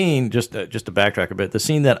 The scene, just to backtrack a bit, the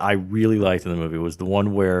scene that I really liked in the movie was the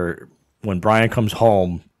one where when Brian comes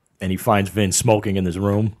home and he finds Vin smoking in his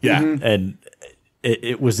room. Yeah. And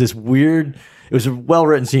it was this weird, it was a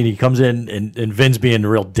well-written scene. He comes in and Vin's being a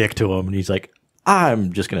real dick to him, and he's like,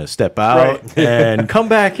 I'm just going to step out and come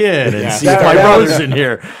back in and see if my brother's in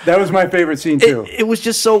here. That was my favorite scene, too. It was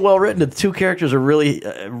just so well written. The two characters are really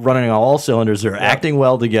running on all cylinders. They're acting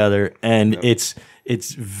well together, and it's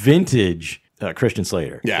vintage Christian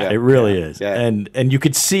Slater. Yeah. It really is. Yeah. And you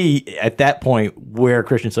could see at that point where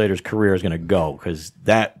Christian Slater's career is going to go, because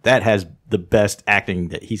that has the best acting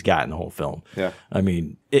that he's got in the whole film. Yeah. I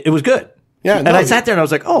mean, it was good. Yeah, and I sat there and I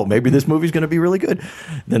was like, oh, maybe this movie's going to be really good.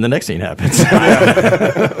 Then the next scene happens.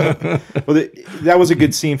 Well, that was a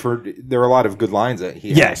good scene there were a lot of good lines that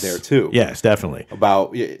he had there, too. Yes, definitely.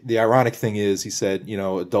 About, the ironic thing is, he said,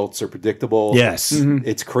 adults are predictable. Yes. Mm-hmm.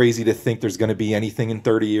 It's crazy to think there's going to be anything in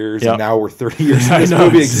 30 years, Yep. and now we're 30 years in this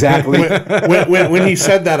movie. Exactly. When he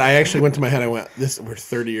said that, I actually went to my head. I went, we're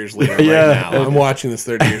 30 years later right now. I'm watching this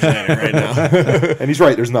 30 years later right now. And he's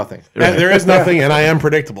right. There's nothing. There is nothing, and I am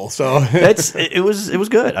predictable. So It was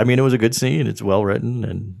good. I mean, it was a good scene. It's well written,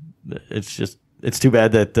 and it's too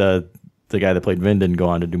bad that the guy that played Vin didn't go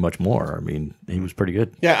on to do much more. I mean, he was pretty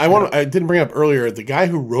good. Yeah, I didn't bring up earlier the guy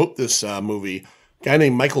who wrote this movie, a guy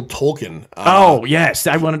named Michael Tolkien. Oh yes,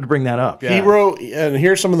 I wanted to bring that up. He wrote, and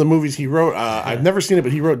here's some of the movies he wrote. I've never seen it,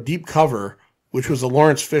 but he wrote Deep Cover, which was a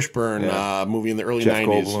Lawrence Fishburne movie in the early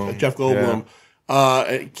 '90s. Jeff Goldblum.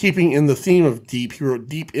 Keeping in the theme of Deep, he wrote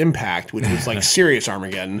Deep Impact, which was like serious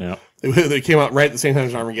Armageddon. Yeah. They came out right at the same time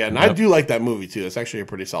as Armageddon. I do like that movie too. It's actually a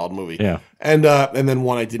pretty solid movie. Yeah. And then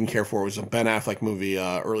one I didn't care for was a Ben Affleck movie,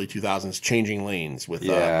 early 2000s, Changing Lanes with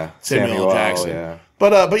Samuel L. Jackson. Yeah.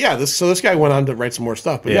 But yeah, this guy went on to write some more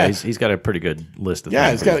stuff. But he's got a pretty good list of yeah,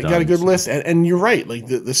 things. he's got a good list. And you're right. Like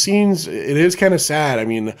the scenes, it is kind of sad. I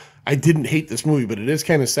mean, I didn't hate this movie, but it is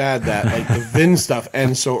kind of sad that like the Vin stuff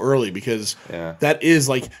ends so early, because that is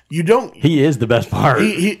like you don't. He is the best part.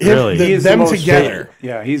 Really, He is them the most together.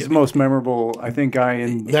 Yeah, he's the most memorable, I think, guy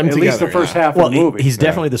in Them at least the together, first half of the movie. He's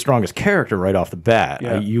definitely the strongest character right off the bat.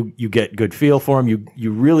 Yeah. You get good feel for him.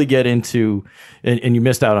 You really get into, and you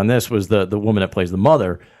missed out on this, was the woman that plays the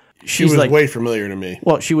mother. She was way familiar to me.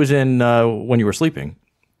 Well, she was in When You Were Sleeping.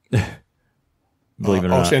 Believe it or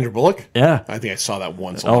not. Sandra Bullock? Yeah. I think I saw that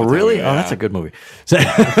once. Oh, really? Yeah. Oh, that's a good movie.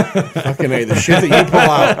 Fucking A, the shit that you pull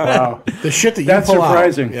out. Wow. The shit that you That's pull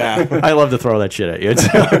surprising. out. Yeah. I love to throw that shit at you.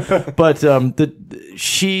 But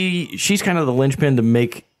she's kind of the linchpin to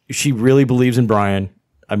make, she really believes in Brian.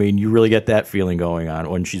 I mean, you really get that feeling going on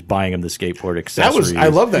when she's buying him the skateboard accessories. I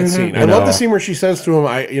love that scene. I love the scene where she says to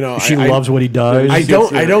him, she loves what he does. I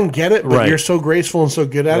don't get it, but Right. you're so graceful and so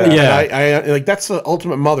good at it. Yeah. I like that's the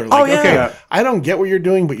ultimate mother. Like, okay, I don't get what you're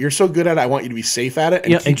doing, but you're so good at it. I want you to be safe at it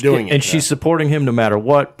and keep doing it. And she's supporting him no matter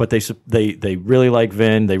what. But they really like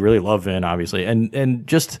Vin. They really love Vin, obviously. And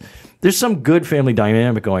just there's some good family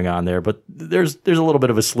dynamic going on there, but there's a little bit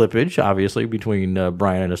of a slippage, obviously, between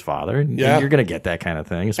Brian and his father. And you're going to get that kind of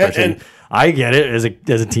thing, especially. I get it as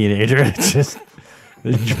a teenager. It's just.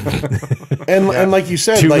 and like you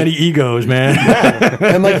said, too many egos, man.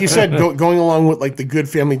 And like you said, going along with like the good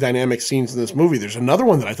family dynamic scenes in this movie, there's another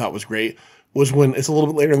one that I thought was great. Was when it's a little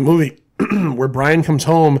bit later in the movie where Brian comes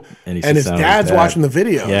home and his dad's watching the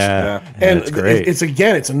videos. Yeah, and it's great.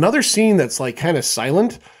 It's another scene that's like kind of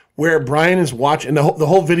silent where Brian is watching. And the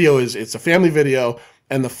whole video it's a family video.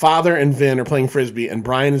 And the father and Vin are playing Frisbee, and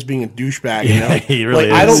Brian is being a douchebag. You know? He really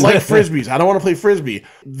is. I don't like Frisbees. I don't want to play Frisbee.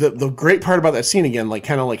 The great part about that scene, again, like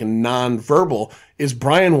kind of like a non-verbal, is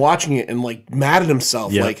Brian watching it and like mad at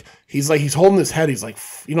himself. Yep. Like he's holding his head. He's like,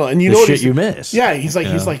 and you the know shit you miss. Yeah, he's like,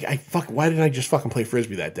 why didn't I just fucking play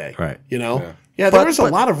Frisbee that day? Right. You know? Yeah, there was a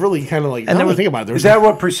lot of really kind of like. And think about it. Is that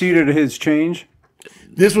what preceded his change?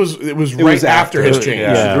 It was right after his change.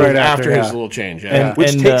 Yeah. Right after his little change. Yeah.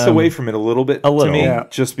 Which takes away from it a little bit to me, yeah.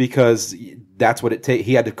 just because that's what it takes.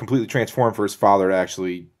 He had to completely transform for his father to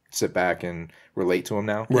actually sit back and relate to him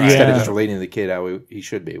now, instead of just relating to the kid how he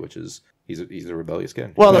should be, which is he's a rebellious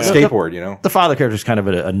kid. Well, a skateboard, you know. The father character is kind of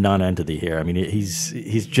a non-entity here. I mean,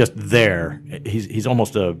 he's just there. He's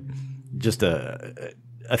almost just a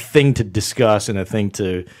thing to discuss and a thing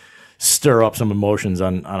to stir up some emotions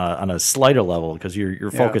on a slighter level, because you're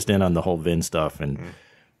focused in on the whole Vin stuff, and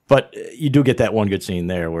but you do get that one good scene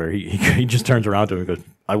there where he just turns around to him and goes,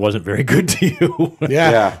 "I wasn't very good to you."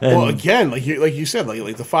 Yeah. Well, again, like you said,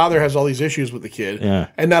 like the father has all these issues with the kid,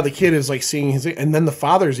 and now the kid is like seeing his, and then the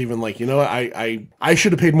father's even like, you know, I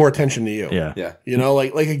should have paid more attention to you. Yeah. You know,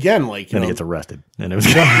 like again, like then he gets arrested, and it was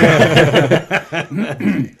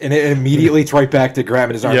and it immediately it's right back to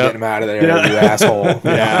grabbing his arm, getting him out of there, you asshole.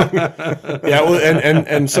 Yeah. Well,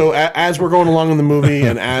 and so as we're going along in the movie,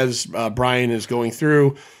 and as Brian is going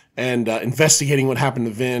through and investigating what happened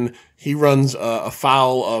to Vin, he runs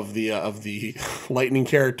afoul of the lightning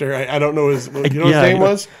character. I don't know his name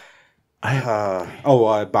was. Bobby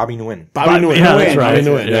Nguyen. Bobby Nguyen. Yeah, that's right. Bobby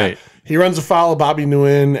Nguyen. Yeah. Yeah. He runs afoul of Bobby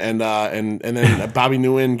Nguyen, and then Bobby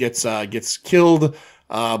Nguyen gets killed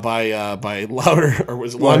by Lauder, or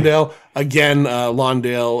was it Lawndale again?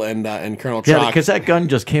 Lawndale and Colonel Trock. Yeah, because that gun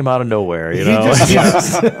just came out of nowhere. You He know,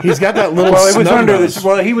 he's got that little. Well, it was snub under nose. this.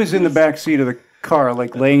 Well, he was in the back seat of the car,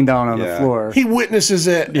 like laying down on the floor. He witnesses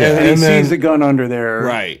it, and he sees the gun under there.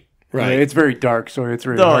 Right. It's very dark, so it's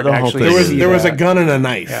really hard to actually see there was a that. gun and a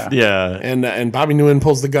knife. Yeah. And Bobby Nguyen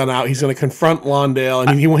pulls the gun out. He's going to confront Lawndale,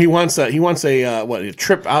 and he wants a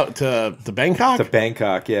trip out to Bangkok. To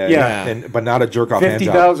Bangkok, Yeah. but not a jerk off hand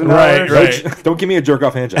job. $50,000. Right. Don't give me a jerk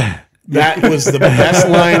off hand job. That was the best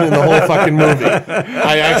line in the whole fucking movie.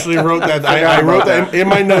 I actually wrote that. I wrote that in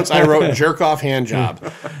my notes. I wrote jerk off hand job.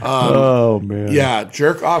 Oh man. Yeah,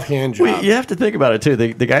 jerk off hand job. Well, you have to think about it too.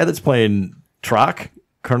 The guy that's playing Trock,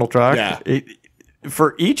 Colonel Trock,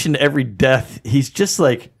 for each and every death, he's just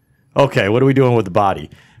like, okay, what are we doing with the body?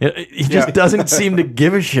 He just doesn't seem to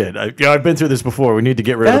give a shit. I've been through this before. We need to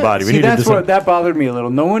get rid of the body. That bothered me a little.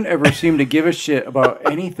 No one ever seemed to give a shit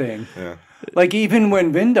about anything. Like even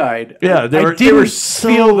when Vin died, I didn't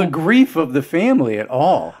feel the grief of the family at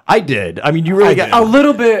all. I did. I mean, you really got a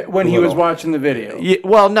little bit when he was watching the video. Yeah,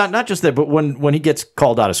 well, not just that, but when he gets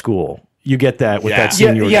called out of school, you get that with that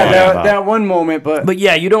scene you were talking about. That one moment, but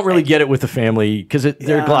yeah, you don't really get it with the family because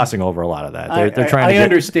they're glossing over a lot of that. They're trying. I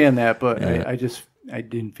understand that, but I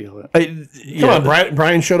didn't feel it. Come on,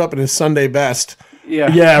 Brian showed up in his Sunday best.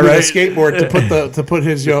 Yeah, with a skateboard to put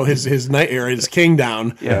his his knight or his king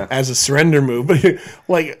down as a surrender move. But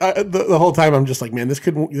like the whole time, I'm just like, man, this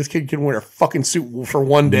kid can wear a fucking suit for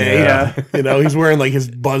one day. You know, he's wearing like his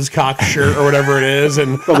buzzcock shirt or whatever it is,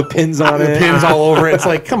 and all the pins on it, the pins all over it. It's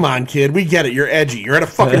like, come on, kid, we get it. You're edgy. You're at a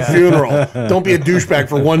fucking funeral. Don't be a douchebag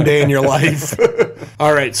for one day in your life.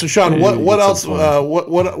 All right, so Sean, what else?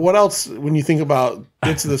 What else when you think about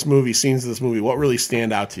bits of this movie, scenes of this movie, what really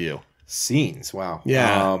stand out to you? Scenes, wow.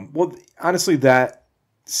 Yeah. Well, honestly, that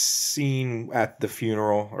scene at the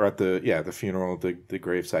funeral, or at the funeral, the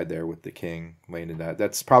graveside there with the king laying in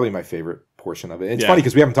that's probably my favorite portion of it. It's funny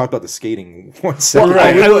because we haven't talked about the skating one second.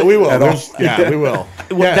 Right, we will. We will.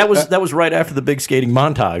 Well, that was right after the big skating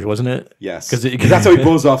montage, wasn't it? Yes, because that's how he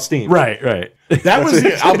blows off steam. Right. That was.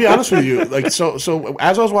 I'll be honest with you. Like so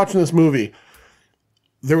as I was watching this movie,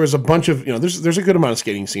 there was a bunch of there's a good amount of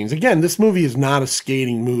skating scenes. Again, this movie is not a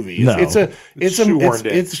skating movie. No. It's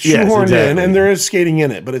shoehorned in, and there is skating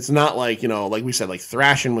in it, but it's not like like we said, like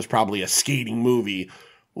Thrashin' was probably a skating movie.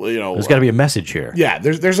 Well, there's got to be a message here. Yeah,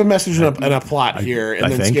 there's a message and a plot here,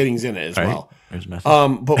 and then skating's in it as well. There's a message.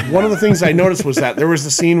 But one of the things I noticed was that there was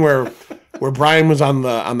the scene where where Brian was on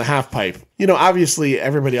the half pipe. You know, obviously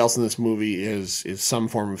everybody else in this movie is some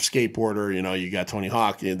form of skateboarder. You know, you got Tony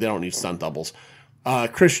Hawk. They don't need stunt doubles.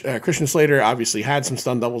 Christian Slater obviously had some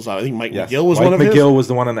stunt doubles. I think Mike McGill was one of his. Mike McGill was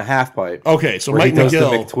the one on the half pipe. Okay, so Mike Mike does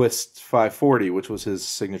McGill the McTwist 540, which was his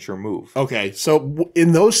signature move. Okay, so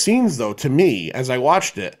in those scenes, though, to me, as I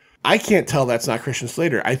watched it, I can't tell that's not Christian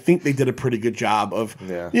Slater. I think they did a pretty good job of,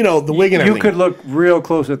 you know, the wig and everything. You could look real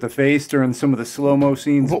close at the face during some of the slow-mo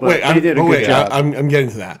scenes, but they did a good job. I'm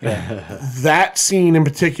getting to that. That scene in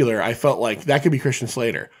particular, I felt like that could be Christian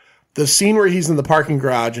Slater. The scene where he's in the parking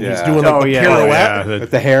garage and he's doing like the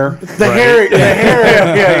pirouette. The hair. The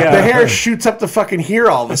hair shoots up to fucking here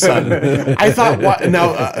all of a sudden. I thought, what?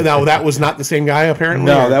 No, that was not the same guy apparently.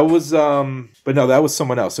 No, that was that was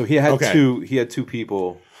someone else. So he had two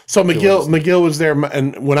people. So McGill was there,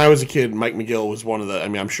 and when I was a kid, Mike McGill was one of the. I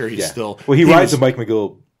mean, I'm sure he's still. Well, he rides the Mike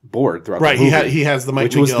McGill board throughout the movie. He has the Mike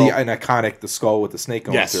which McGill. was an iconic, the skull with the snake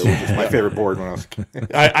going through, which was my favorite board when I was a kid.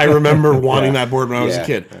 I remember wanting that board when I was a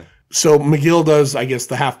kid. So McGill does, I guess,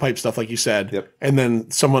 the half pipe stuff, like you said, and then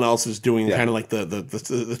someone else is doing kind of like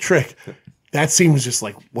the trick. That seems just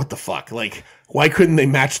like, what the fuck? Like, why couldn't they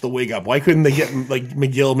match the wig up? Why couldn't they get like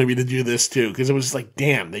McGill maybe to do this too? Because it was just like,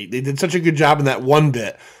 damn, they did such a good job in that one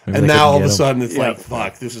bit, and now all of a sudden it's like,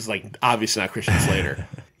 fuck, this is like obviously not Christian Slater.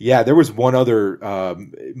 Yeah, there was one other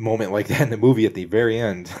moment like that in the movie at the very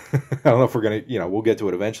end. I don't know if we're gonna, we'll get to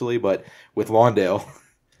it eventually, but with Lawndale.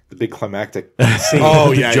 The big climactic scene.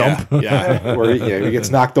 Oh, jump. Yeah. Where he gets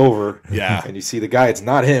knocked over. Yeah. And you see the guy, it's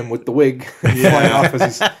not him with the wig flying off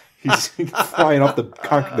as he's flying off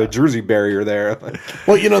the Jersey barrier there.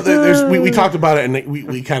 Well, we talked about it, and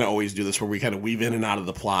we kind of always do this where we kind of weave in and out of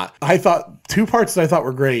the plot. I thought two parts that I thought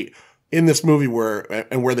were great in this movie where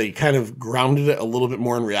they kind of grounded it a little bit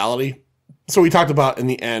more in reality. So we talked about in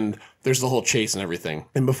the end, there's the whole chase and everything.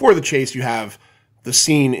 And before the chase, you have the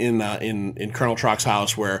scene in Colonel Trock's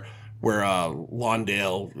house where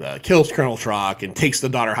Lawndale kills Colonel Trock and takes the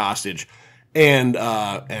daughter hostage, and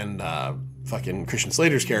fucking Christian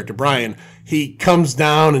Slater's character Brian, he comes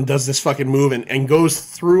down and does this fucking move and goes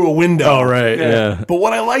through a window. Oh right, yeah. But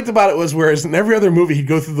what I liked about it was, whereas in every other movie he'd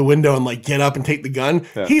go through the window and like get up and take the gun,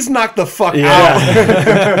 he's knocked the fuck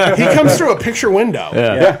out. He comes through a picture window.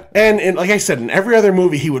 Yeah. And like I said, in every other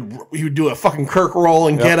movie he would do a fucking Kirk roll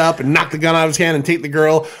and get up and knock the gun out of his hand and take the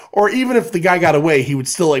girl. Or even if the guy got away, he would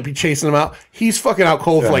still like be chasing him out. He's fucking out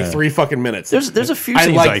cold for like 3 fucking minutes. There's a few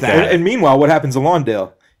scenes like that. And meanwhile, what happens to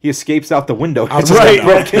Lawndale? He escapes out the window.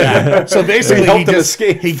 Right. Yeah. So basically,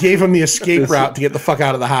 he gave him the escape route to get the fuck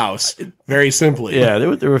out of the house. Very simply. Yeah, there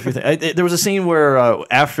were a few things. There was a scene where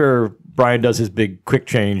after Brian does his big quick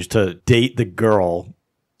change to date the girl,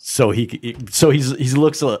 so he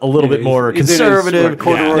looks a little bit more conservative,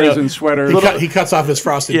 corduroys and sweaters. He cuts off his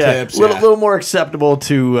frosted tips. A little more acceptable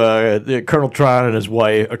to Colonel Tron and his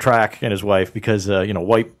wife, or Track and his wife, because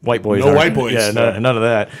white boys. No white boys. Yeah, none of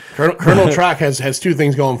that. Colonel Track has two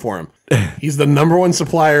things going for him. He's the #1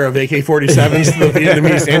 supplier of AK-47s to the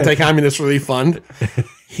Vietnamese Anti-Communist Relief Fund.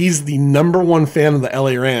 He's the #1 fan of the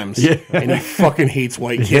LA Rams, and he fucking hates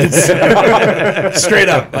white kids. Straight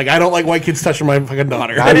up. Like, I don't like white kids touching my fucking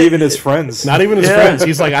daughter. Not even his friends. Not even his friends.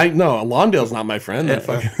 He's like, Lawndale's not my friend.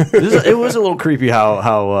 It was a little creepy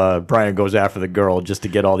how Brian goes after the girl just to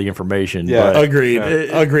get all the information. Yeah, agreed.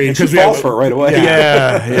 Because we falls for it right away.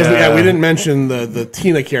 Yeah. We didn't mention the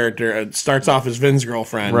Tina character. It starts off as Vin's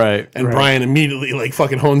girlfriend. Right. And Brian immediately like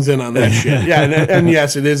fucking hones in on that shit. Yeah, and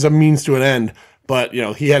yes, it is a means to an end. But,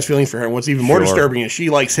 he has feelings for her. And what's even more disturbing is she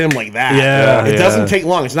likes him like that. Yeah. It doesn't take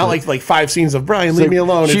long. It's not like 5 scenes of Brian, leave me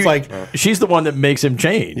alone. It's like she's the one that makes him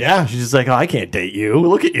change. Yeah. She's just like, I can't date you.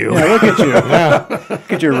 Look at you. Yeah, look at you.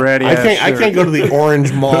 Look at your ratty I can't go to the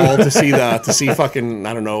Orange Mall to see fucking,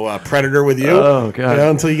 I don't know, Predator with you. Oh, God.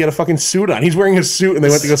 Until you get a fucking suit on. He's wearing his suit and they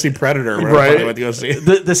went to go see Predator. Right. They went to go see.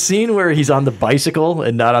 The scene where he's on the bicycle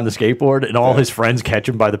and not on the skateboard, and all his friends catch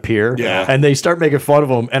him by the pier. Yeah. And they start making fun of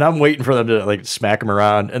him, and I'm waiting for them to like smack him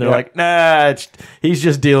around. And they're like, nah, he's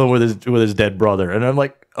just dealing with his dead brother. And I'm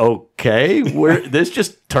like, okay, this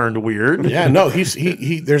just turned weird. Yeah, no,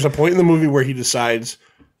 he there's a point in the movie where he decides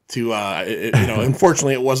to,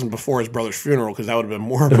 unfortunately it wasn't before his brother's funeral, because that would have been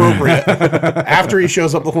more appropriate. After he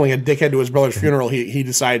shows up looking like a dickhead to his brother's funeral, he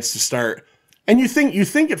decides to start. And you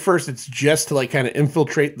think at first it's just to like kind of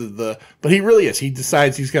infiltrate but he really is. He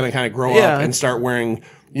decides he's going to kind of grow up and start wearing,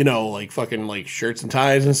 like fucking like shirts and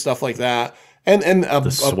ties and stuff like that. And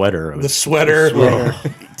the sweater.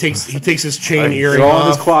 He takes his chain earring They're all off. in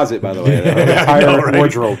his closet, by the way. Entire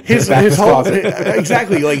wardrobe. His whole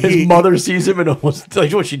exactly like his mother sees him and almost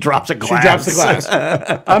like when she drops a glass. She drops the glass.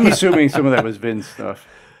 I'm assuming some of that was Vin's stuff.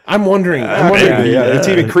 I'm wondering. Yeah, it's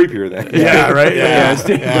even creepier then. Yeah, right. Yeah, it's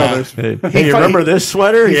Steve Brothers. Hey, you remember this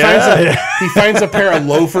sweater? He finds a pair of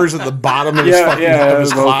loafers at the bottom of his of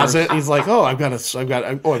his closet. He's like, "Oh, I've got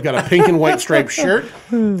a pink and white striped shirt.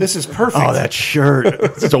 This is perfect." Oh, that shirt!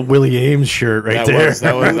 It's a Willie Ames shirt right there.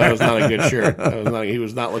 That was not a good shirt. He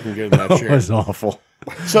was not looking good in that shirt. That was awful.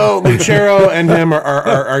 So Lucero and him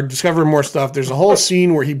are discovering more stuff. There's a whole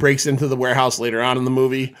scene where he breaks into the warehouse later on in the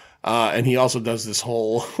movie, and he also does this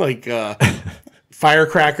whole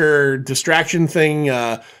firecracker distraction thing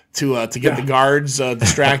to get the guards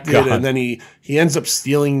distracted, and then he ends up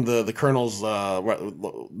stealing the colonel's.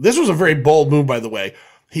 This was a very bold move, by the way.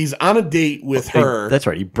 He's on a date with her. That's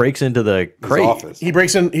right. He breaks into the crate. Office. He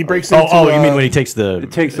breaks into. Oh, you mean when he takes the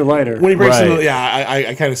lighter? When he breaks into,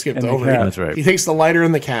 I kind of skipped over it. That's right. He takes the lighter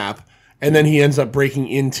and the cap, and then he ends up breaking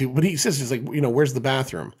into. But he says, "He's like, where's the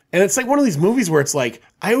bathroom?" And it's like one of these movies where it's like,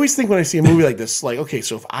 I always think when I see a movie like this, like, okay,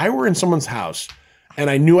 so if I were in someone's house and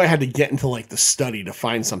I knew I had to get into like the study to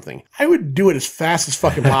find something, I would do it as fast as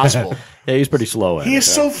fucking possible. Yeah, he's pretty slow at it. He is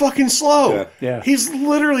so fucking slow. Yeah. He's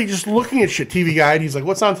literally just looking at shit. TV Guide. He's like,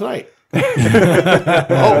 "What's on tonight?"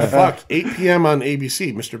 Oh fuck, 8 p.m. on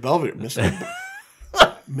ABC. Mr.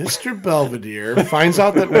 Belvedere finds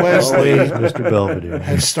out that Wesley Mr. Belvedere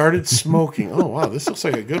has started smoking. Oh wow, this looks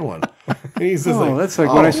like a good one. And he's just that's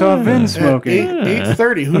like when I saw Vin smoking.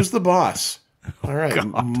 8:30. Who's the boss? All right,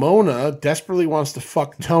 Mona desperately wants to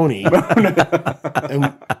fuck Tony.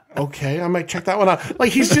 And, okay, I might check that one out.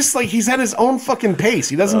 Like he's just like he's at his own fucking pace.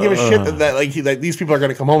 He doesn't give a shit that these people are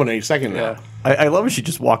going to come home in any second now. I love it. She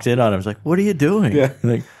just walked in on him. I was like, "What are you doing?" Yeah.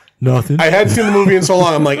 Like, nothing. I hadn't seen the movie in so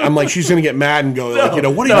long. I'm like, she's going to get mad and go, what are you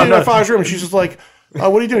doing in my father's room? And she's just like, what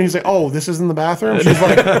are you doing? He's like, oh, this is in the bathroom? She's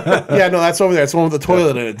like, yeah, no, that's over there. It's the one with the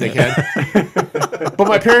toilet in it, dickhead. But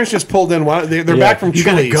my parents just pulled in. They're back from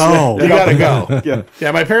Chili's. You gotta go. You gotta go.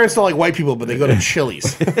 Yeah, my parents don't like white people, but they go to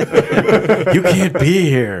Chili's. You can't be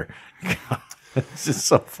here. This is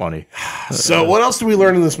so funny. So what else do we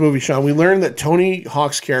learn in this movie, Sean? We learned that Tony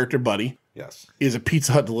Hawk's character, Buddy, is a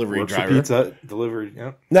Pizza Hut delivery driver. Pizza Hut delivery,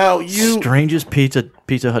 yeah. Now strangest Pizza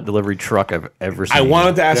Hut delivery truck I've ever seen. I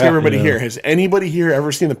wanted to ask everybody here: has anybody here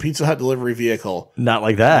ever seen a Pizza Hut delivery vehicle? Not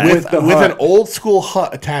like that. With an old school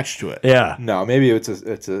hut attached to it. Yeah. No, maybe it's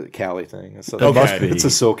a Cali thing. It must be. It's a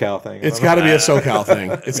SoCal thing. It's got to be a SoCal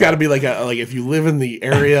thing. It's got to be like if you live in the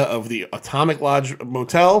area of the Atomic Lodge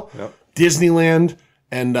Motel, Disneyland.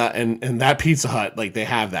 And that Pizza Hut, like they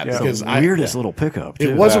have that because weirdest little pickup. Too.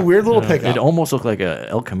 It was a weird little pickup. It almost looked like a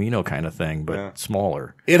El Camino kind of thing, but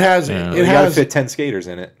smaller. It has you got to fit 10 skaters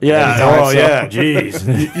in it. Yeah. Yeah.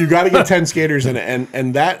 Jeez. You got to get 10 skaters in it,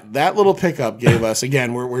 and that little pickup gave us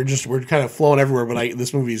again. We're kind of flowing everywhere, but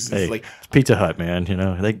this movie's like it's Pizza Hut, man. You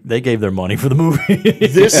know they gave their money for the movie.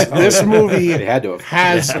 This movie they had to have.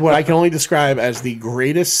 has what I can only describe as the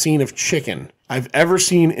greatest scene of chicken I've ever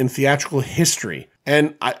seen in theatrical history.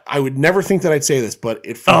 And I would never think that I'd say this, but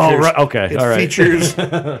it features. Oh, right. Okay. It all right. features.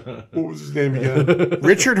 What was his name again?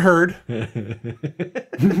 Richard Hurd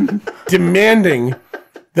demanding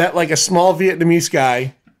that like a small Vietnamese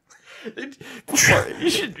guy. You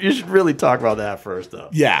should really talk about that first, though.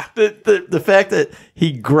 Yeah. The fact that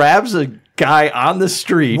he grabs a guy on the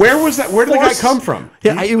street. Where was that? Where did the guy come from?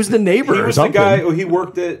 Yeah, he was the neighbor. He was the guy. He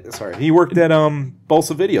worked at.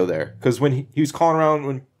 Bolsa Video there because when he was calling around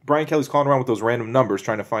when. Brian Kelly's calling around with those random numbers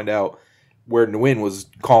trying to find out where Nguyen was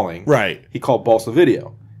calling. Right. He called Balsa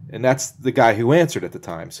Video. And that's the guy who answered at the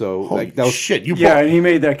time. So that was shit. And he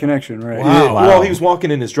made that connection, right? Wow. Well, he was walking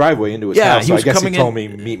in his driveway into his house. So I guess he told me,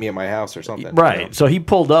 meet me at my house or something. Right. You know? So he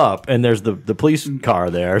pulled up, and there's the police car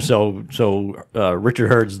there. So Richard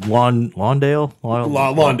Hurd's Lawndale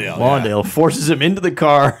forces him into the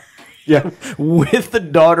car. Yeah. With the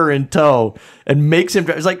daughter in tow, and makes him.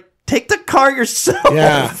 It's like. Take the car yourself.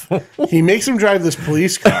 Yeah. He makes him drive this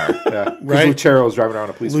police car. Yeah. Right? Lucero's driving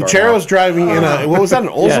around a police car. Lucero's driving in what was that, an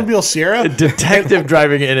Oldsmobile Sierra? A detective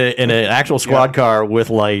driving in an actual squad car with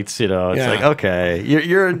lights, It's like, okay,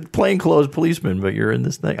 you're a plainclothes policeman, but you're in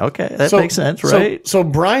this thing. Okay, that makes sense, right? So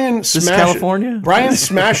Brian California? Brian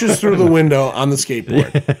smashes through the window on the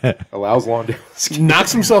skateboard. Allows Lawndale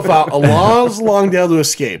knocks himself out, allows Lawndale to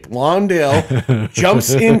escape. Lawndale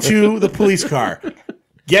jumps into the police car.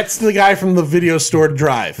 Gets the guy from the video store to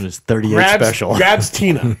drive. It's 38 special. Grabs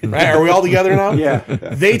Tina. Right? Are we all together now? Yeah.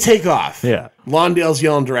 They take off. Yeah. Lawndale's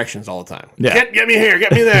yelling directions all the time. Yeah. Get me here.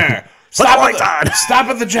 Get me there. Stop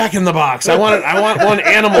at the Jack in the Box. I want one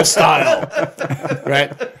animal style.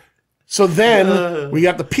 Right. So then we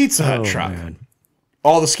got the Pizza Hut truck. Man.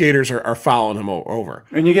 all the skaters are following him over.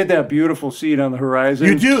 And you get that beautiful scene on the horizon.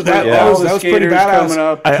 You do. That was pretty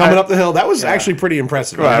badass. Coming up the hill. That was actually pretty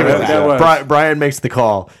impressive. That was. Brian makes the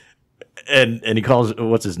call. And he calls,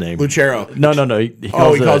 what's his name? Lucero. No. He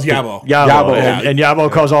calls Yabo. Yabo. And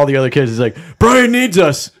Yabo calls all the other kids. He's like, Brian needs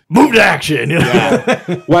us. Move to action.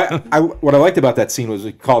 What I liked about that scene was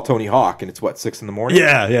we called Tony Hawk, and it's 6 a.m.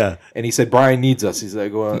 Yeah. And he said Brian needs us. He's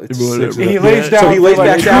like, well, it's 6. He lays down. So he lays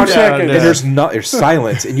back down, seconds. and there's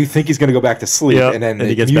silence, and you think he's going to go back to sleep, and then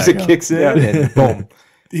the music kicks in, and boom.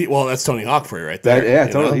 Well, that's Tony Hawk for you right there.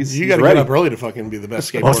 Totally. You got to get up early to fucking be the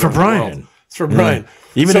best skateboarder. Well, it's for in the world. Brian. It's for Brian.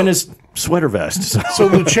 Even in his sweater vest. So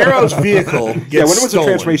Lucero's vehicle gets when was stolen.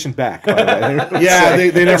 the transformation back? By the way? Yeah,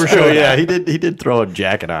 they never show it. Yeah, he did throw a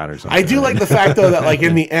jacket on or something. I do like the fact though that like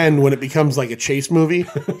in the end when it becomes like a chase movie,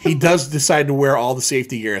 he does decide to wear all the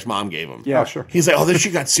safety gear his mom gave him. Yeah, sure. He's like, oh, this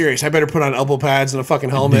shit got serious. I better put on elbow pads and a fucking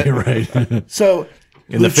helmet. Right. So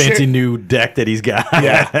in the fancy new deck that he's got.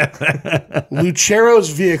 Yeah. Lucero's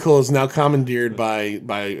vehicle is now commandeered by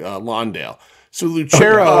Lawndale. So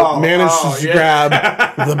Lucero manages to grab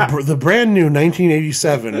the brand new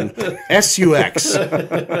 1987 SUX,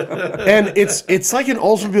 and it's like an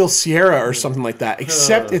Oldsmobile Sierra or something like that,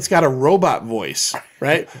 except it's got a robot voice,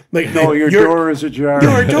 right? Like, no, your door is ajar.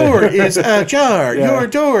 Your door is ajar. Yeah. Your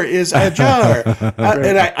door is ajar.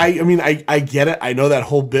 And I mean, I get it. I know that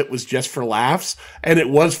whole bit was just for laughs, and it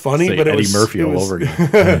was funny, but it Eddie was Murphy all over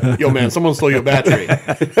again. Yo, man, someone stole your battery.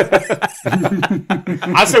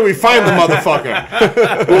 I say we find the motherfucker.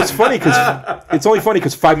 Well, it's funny it's only funny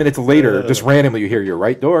because 5 minutes later, just randomly you hear your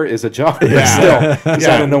right door is ajar. Yeah. Still, it's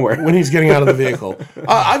out of nowhere. When he's getting out of the vehicle.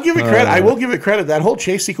 I'll give it credit. I will give it credit. That whole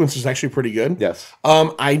chase sequence is actually pretty good. Yes.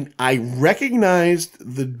 I recognized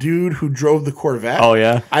the dude who drove the Corvette. Oh,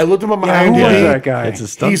 yeah? I looked him up on Who was IMDb. that guy? It's a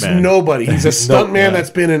stunt He's man. nobody. He's a stunt man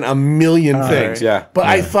that's been in a million things. right. Yeah. But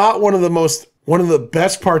I thought one of the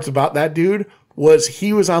best parts about that dude was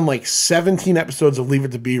he was on like 17 episodes of Leave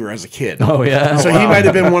It to Beaver as a kid. Oh, yeah? So he might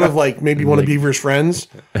have been one of maybe one of Beaver's friends.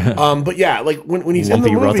 But yeah, like when he's in the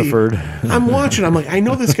Lumpy movie, Rutherford. I'm watching. I'm like, I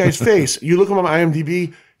know this guy's face. You look him on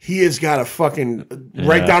IMDb, he has got a fucking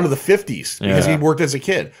right down to the 50s because he worked as a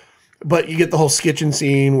kid. But you get the whole skitching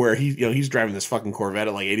scene where he's driving this fucking Corvette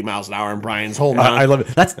at like 80 miles an hour and Brian's holding on. I love it.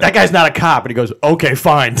 That guy's not a cop, and he goes, "Okay,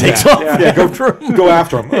 fine." Takes off. Yeah, go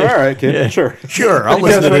after him. All right, kid. Yeah. Sure. I'll He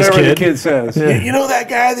listen does to this whatever kid. the kid says. You know that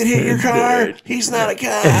guy that hit your car? He's not a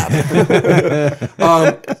cop.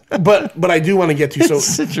 But I do want to get to It's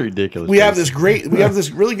such a ridiculous. we have this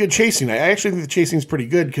really good chase scene. I actually think the chase scene is pretty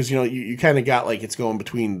good because you kind of got like it's going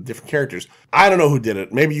between different characters. I don't know who did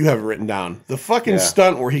it. Maybe you have it written down. The fucking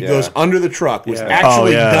stunt where he goes under the truck was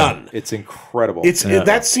actually done. It's incredible.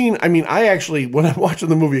 That scene. I mean, I actually when I'm watching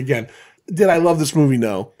the movie again, did I love this movie?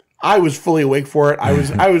 No. I was fully awake for it. I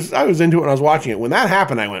was into it when I was watching it. When that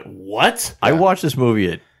happened, I went, "What?" I watched this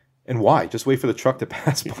movie at. And why? Just wait for the truck to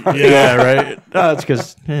pass by. Yeah, right. No, it's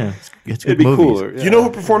because it's good It'd be movies. cooler. Do you know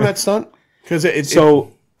who performed that stunt? Because it's off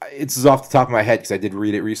the top of my head because I did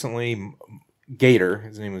read it recently. Gator,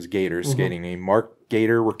 his name was Gator, skating name Mark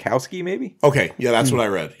Gator Wachowski, maybe. Okay, yeah, that's what I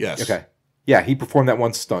read. Yes. Okay, yeah, he performed that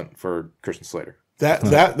one stunt for Christian Slater.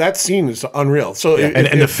 That scene is unreal. So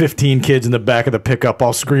and the 15 kids in the back of the pickup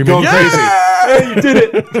all screaming, going crazy. Hey, you did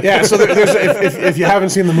it! Yeah. So if you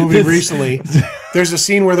haven't seen the movie recently, there's a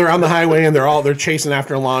scene where they're on the highway and they're chasing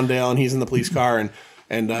after Lawndale and he's in the police car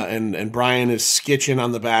and Brian is skitching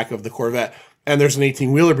on the back of the Corvette and there's an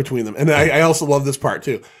 18-wheeler between them. And I also love this part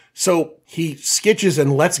too. So he skitches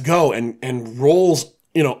and lets go and rolls,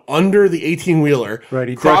 under the 18-wheeler, Right,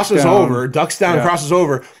 he crosses ducks down, Yeah. crosses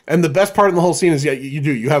over. And the best part in the whole scene is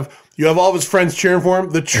you have all of his friends cheering for him.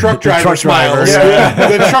 The truck driver smiles.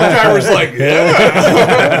 The truck driver's like,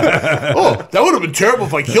 yeah. Oh, that would have been terrible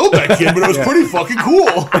if I killed that kid, but it was pretty fucking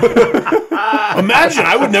cool. Imagine,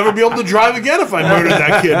 I would never be able to drive again if I murdered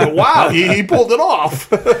that kid. But wow, he pulled it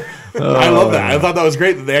off. I love that. I thought that was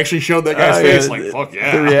great that they actually showed that guy's face. Like, fuck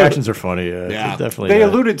yeah. The reactions are funny. Yeah. Definitely. They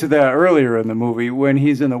alluded to that earlier in the movie when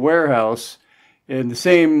he's in the warehouse and the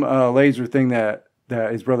same laser thing that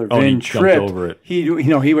his brother Vin he jumped tripped over it. He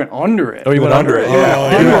went under it. Oh, he went under it.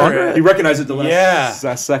 Yeah, he recognized it the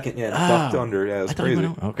last second. Yeah, ducked under. Yeah, it was I thought he crazy.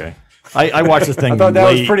 went okay. I watched this thing. I thought that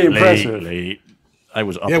was late, pretty impressive. Late. I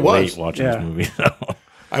was up Yeah, it was. late watching this movie.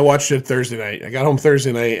 I watched it Thursday night. I got home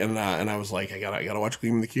Thursday night, and I was like, I gotta watch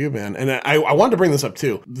Gleaming the Cube, man. And I wanted to bring this up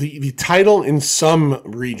too. The title in some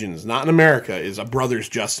regions, not in America, is A Brother's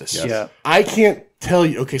Justice. Yes. Yeah. I can't tell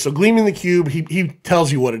you. Okay, so Gleaming the Cube, he tells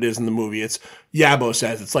you what it is in the movie. It's Yabo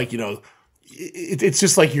says it's like it's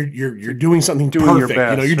just like you're doing something Doing your perfect.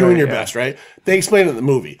 best, You're doing right, your yeah. best, right? They explain it in the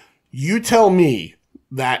movie. You tell me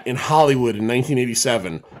that in Hollywood in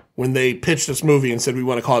 1987, when they pitched this movie and said, we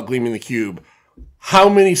want to call it Gleaming the Cube, how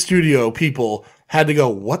many studio people had to go,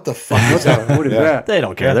 what the fuck is that? What is that? They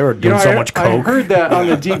don't care. They were doing so much coke. I heard that on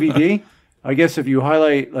the DVD. I guess if you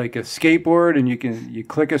highlight like a skateboard and you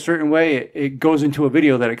click a certain way, it goes into a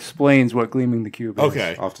video that explains what Gleaming the Cube is.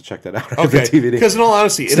 Okay. I'll have to check that out. Okay. Because in all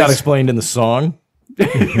honesty, It's not explained in the song.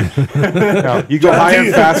 No, you go higher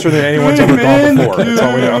and faster than anyone's ever gone before. That's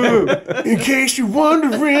all we know. In case you're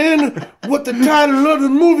wondering what the title of the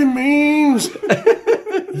movie means,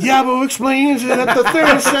 Yabo explains it at the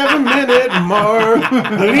 37-minute mark.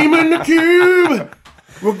 Gleaming the Cube.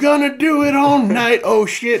 We're gonna do it all night. Oh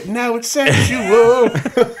shit! Now it's sexual.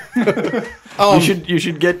 You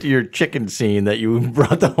should get to your chicken scene that you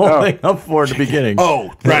brought the whole thing up for at the beginning.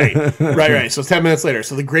 Oh, right. So 10 minutes later.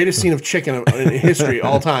 So the greatest scene of chicken in history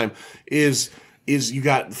all time is you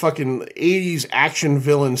got fucking 80s action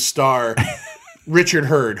villain star Richard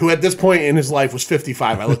Hurd, who at this point in his life was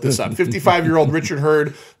 55. I looked this up. 55-year-old Richard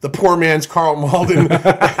Hurd, the poor man's Karl Malden,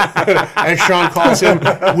 as Sean calls him,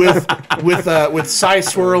 with side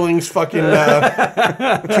swirlings, fucking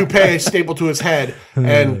toupee stapled to his head,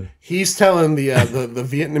 and he's telling the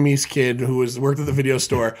Vietnamese kid who worked at the video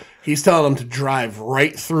store, he's telling him to drive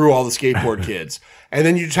right through all the skateboard kids. And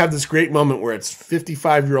then you just have this great moment where it's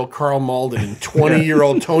 55-year-old Karl Malden and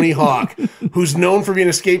 20-year-old Tony Hawk, who's known for being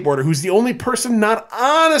a skateboarder, who's the only person not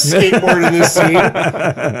on a skateboard in this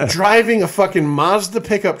scene, driving a fucking Mazda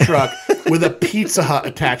pickup truck with a Pizza Hut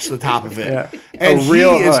attached to the top of it. Yeah. And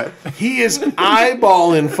he is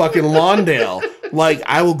eyeballing fucking Lawndale. Like,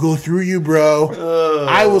 I will go through you, bro.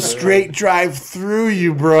 I will straight drive through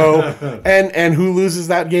you, bro. And who loses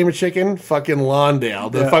that game of chicken? Fucking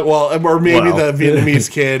Lawndale. Or maybe the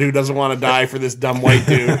Vietnamese kid who doesn't want to die for this dumb white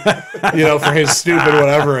dude. For his stupid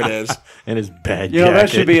whatever it is. And his bad jacket. That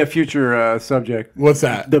should be a future subject. What's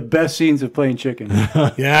that? The best scenes of playing chicken.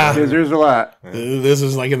 Yeah. Because there's a lot. This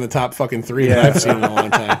is like in the top fucking 3 that I've seen in a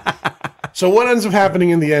long time. So what ends up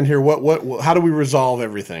happening in the end here? How do we resolve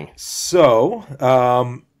everything? So,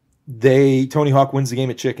 Tony Hawk wins the game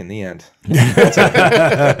of chicken. The end.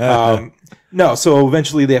 No, so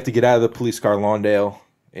eventually they have to get out of the police car, Lawndale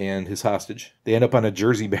and his hostage. They end up on a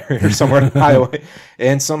Jersey barrier somewhere on the highway,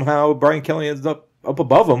 and somehow Brian Kelly ends up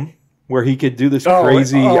above him, where he could do this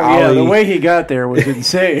crazy ollie. Yeah, the way he got there was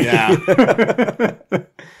insane. Yeah.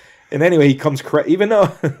 And anyway, he comes even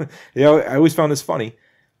though I always found this funny.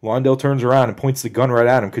 Lawndale turns around and points the gun right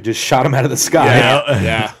at him. Could just shot him out of the sky.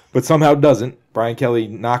 Yeah. But somehow doesn't. Brian Kelly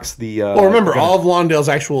knocks the... well, remember, all of Lawndale's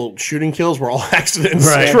actual shooting kills were all accidents.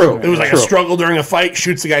 Right. True. It was like a struggle during a fight,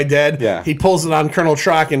 shoots the guy dead. Yeah. He pulls it on Colonel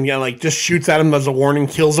Trock and just shoots at him as a warning,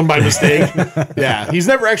 kills him by mistake. Yeah. He's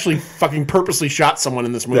never actually fucking purposely shot someone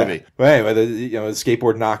in this movie. Yeah. But anyway, the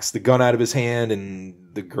skateboard knocks the gun out of his hand,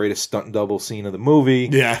 and the greatest stunt double scene of the movie.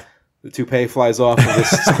 Yeah. The toupee flies off of this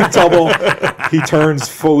stunt double. He turns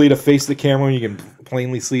fully to face the camera, and you can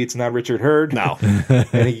plainly see it's not Richard Hurd. No.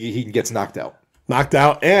 And he gets knocked out.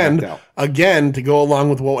 And again, to go along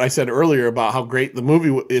with what I said earlier about how great the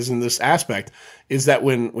movie is in this aspect, is that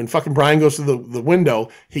when fucking Brian goes to the window,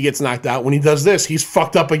 he gets knocked out. When he does this, he's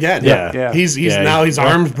fucked up again. Yeah. He's now his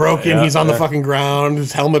arm's broken. He's on the fucking ground.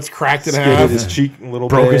 His helmet's cracked in half. His cheek a little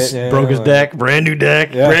broke bit. Broke his deck. Brand new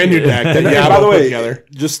deck. Yeah. Brand new deck. By the way,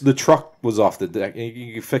 just the truck was off the deck.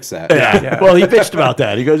 You can fix that. Yeah. Well, he bitched about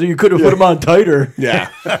that. He goes, "You could have put him on tighter." Yeah.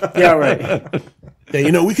 Yeah, right.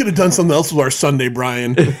 Yeah, we could have done something else with our Sunday,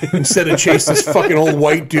 Brian, instead of chase this fucking old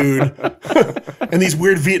white dude and these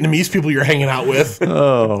weird Vietnamese people you're hanging out with.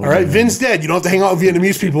 Oh, all right, Vin's dead. You don't have to hang out with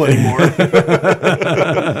Vietnamese people anymore.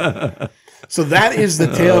 So that is the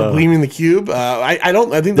tale of Gleaming the Cube. I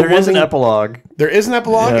think there is an epilogue. There is an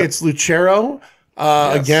epilogue. Yeah. It's Lucero.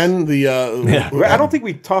 Yes. Again, I don't think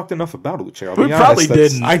we talked enough about Lucero. We probably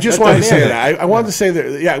didn't. I just wanted to say that. I wanted to say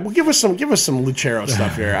that. Yeah, well, give us some Lucero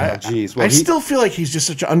stuff here. I still feel like he's just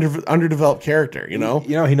such an underdeveloped character. He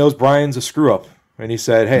knows Brian's a screw up, and he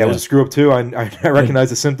said, "Hey, I was a screw up too. I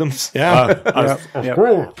recognize the symptoms." Yeah.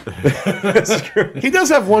 He does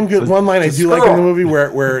have one line I do like in the movie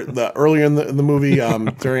where earlier in the movie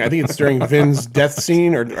during Vin's death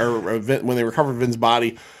scene or when they recover Vin's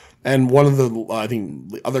body. And one of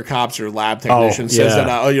the other cops or lab technicians says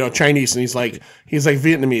that Chinese, and he's like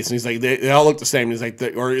Vietnamese, and he's like they all look the same. And he's like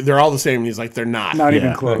they're all the same, and he's like they're not. Not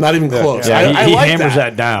even close. Not even close. Yeah. He hammers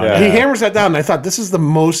that down. Yeah. He hammers that down, and I thought this is the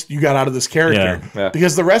most you got out of this character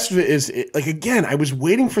because the rest of it is again I was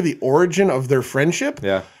waiting for the origin of their friendship.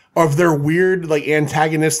 Yeah. Of their weird,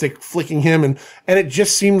 antagonistic flicking him, and it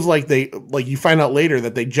just seems like you find out later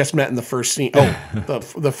that they just met in the first scene. Oh,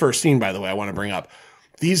 the first scene, by the way, I want to bring up.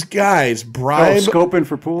 these guys bribe scoping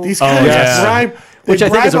for pools. These guys bribe, which I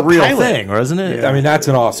think is a real pilot. thing, isn't it? I mean, that's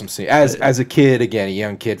an awesome scene. As a kid, again, a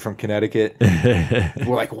young kid from Connecticut,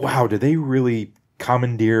 we're like, wow, did they really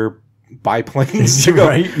commandeer biplanes to go,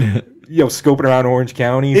 scoping around Orange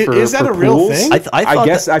County? Is that a real thing? I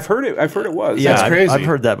guess I've heard it. I've heard it was. Yeah, that's crazy. I've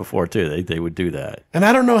heard that before too. They would do that. And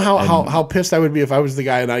I don't know how pissed I would be if I was the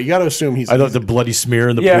guy. Now you got to assume he's. I thought the bloody smear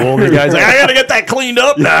in the pool. The guy's like, I got to get that cleaned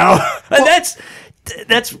up now. And that's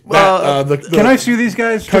can I sue these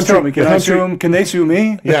guys? Just tell me, can I sue them? Can they sue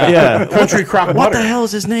me? Yeah. Country crock butter. What the hell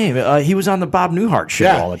is his name? He was on the Bob Newhart show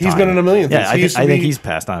all the time. He's been in a million things. I think he's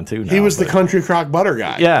passed on too now. He was the country crock butter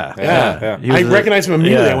guy. Yeah. I recognized him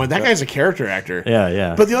immediately. I went, that guy's a character actor.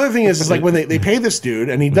 Yeah. But the other thing is like when they pay this dude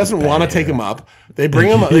and he doesn't want to take him up, they bring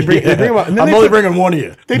him up. They bring him up. And then I'm only bringing one of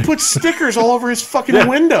you. They put stickers all over his fucking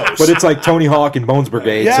windows. But it's like Tony Hawk and Bones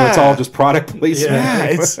Brigade, so it's all just product placement.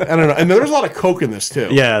 Yeah, I don't know. And there's a lot of Coke in this too.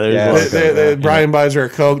 Yeah, Brian buys her a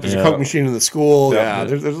Coke. There's a Coke machine in the school. Yeah,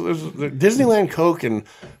 there's Disneyland Coke, and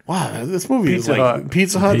wow, this movie is like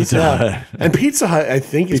Pizza Hut. And Pizza Hut, I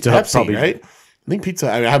think is Pepsi, right? I think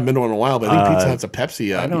Pizza. I haven't been to one in a while, but I think Pizza Hut's a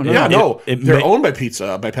Pepsi. I don't know. Yeah, no, they're owned by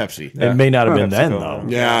Pepsi. It may not have been then though.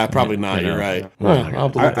 Yeah, probably not. You're right.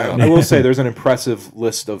 I will say there's an impressive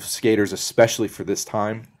list of skaters, especially for this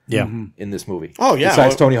time. Yeah, in this movie. Oh yeah.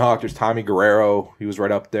 Besides Tony Hawk, there's Tommy Guerrero. He was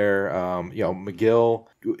right up there. McGill.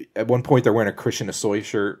 At one point, they're wearing a Christian Asoy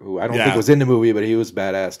shirt, who I don't think was in the movie, but he was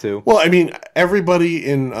badass too. Well, I mean, everybody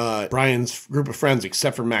in Brian's group of friends,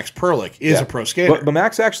 except for Max Perlich, is a pro skater. But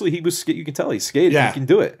Max actually, you can tell he skated. Yeah. He can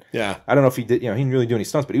do it. Yeah. I don't know if he did. He didn't really do any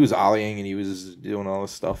stunts, but he was ollieing and he was doing all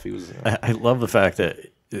this stuff. He was. I love the fact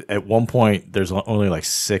that at one point there's only like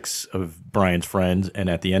 6 of Brian's friends, and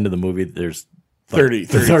at the end of the movie there's 30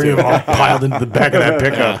 of them all piled into the back of that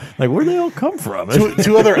pickup. Like, where'd they all come from?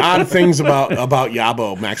 Two other odd things about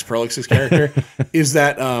Yabo, Max Perlich's character, is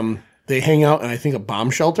that they hang out in, I think, a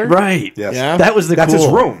bomb shelter. Right. Yes. Yeah. That's his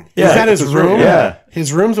room. Yeah. Is that his room? Yeah.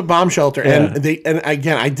 His room's a bomb shelter. And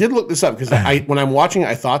again, I did look this up because when I'm watching it,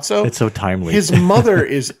 I thought so. It's so timely. His mother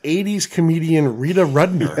is 80s comedian Rita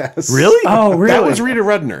Rudner. Yes. Really? Oh, really? That was Rita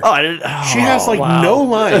Rudner. She has no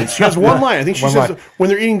lines. She has one line. I think she says when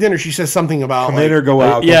they're eating dinner, she says something about come in or go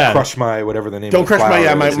out. Don't crush my whatever the name. Don't crush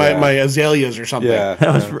my is. azaleas or something. Yeah.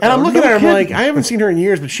 And I'm looking at her. I'm like, I haven't seen her in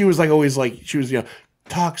years, but she was like always like she was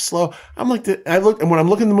talk slow. I'm like, and when I'm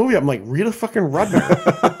looking at the movie, I'm like, Rita fucking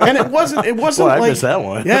Rudner. And it wasn't well, like I missed that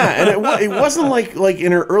one. Yeah, and it wasn't like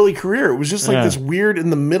in her early career. It was just like this weird in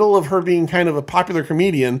the middle of her being kind of a popular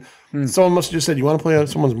comedian. Someone must have just said, "You want to play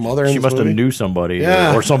someone's mother?" She must have knew somebody,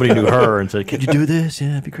 or somebody knew her and said, "Could you do this?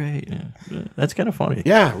 Yeah, it'd be great." Yeah. That's kind of funny.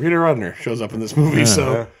 Yeah, Rita Rudner shows up in this movie.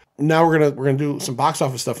 So now we're gonna do some box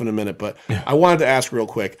office stuff in a minute, but I wanted to ask real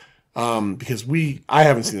quick. Because I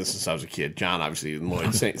haven't seen this since I was a kid. John, obviously, and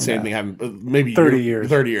Lloyd, same thing. Maybe 30 years.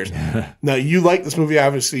 30 years. Now, you like this movie.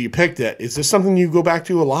 Obviously, you picked it. Is this something you go back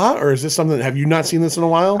to a lot, or is this something? Have you not seen this in a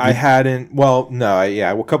while? I hadn't. Well, no.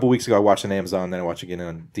 A couple weeks ago, I watched it on Amazon. Then I watched it again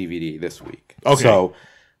on DVD this week. Okay. So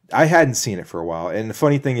I hadn't seen it for a while. And the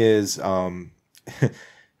funny thing is, I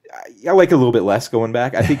like it a little bit less going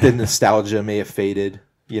back. I think the nostalgia may have faded,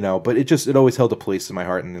 but it always held a place in my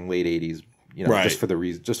heart in the late '80s. Just for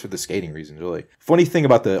the skating reasons, really. Funny thing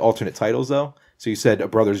about the alternate titles, though. So you said A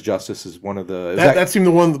Brother's Justice is one of the... That seemed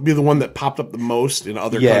to be the one that popped up the most in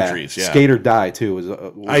other countries. Yeah, Skate or Die, too. Was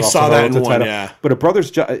I saw that in one, title. Yeah. But A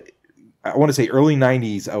Brother's Justice... I want to say early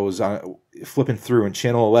 90s, I was flipping through in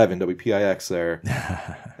Channel 11, WPIX there,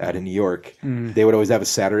 out in New York. They would always have a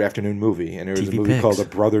Saturday afternoon movie, and there was a movie called A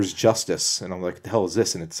Brother's Justice. And I'm like, what the hell is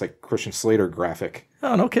this? And it's like Christian Slater graphic.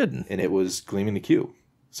 Oh, no kidding. And it was Gleaming the Cube.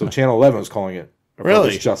 So Channel 11 was calling it A really?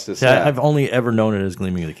 Brother's Justice. Yeah, I've only ever known it as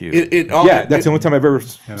Gleaming the Cube. That's the only time I've ever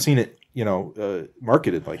seen it,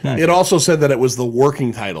 marketed like that. It also said that it was the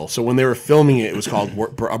working title. So when they were filming it, it was called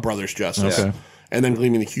A Brother's Justice. Okay. And then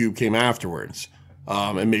Gleaming the Cube came afterwards.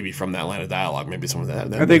 And maybe from that line of dialogue, maybe some of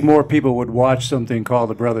that. I think more people would watch something called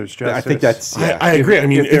The Brothers Justice. I think that's... Yeah. I agree. I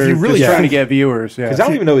mean, if you really trying to get viewers, because I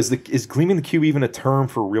don't even know, is Gleaming the Cube even a term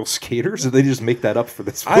for real skaters, or did they just make that up for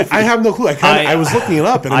this movie? I have no clue. I was looking it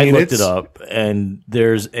up, and I looked it up, and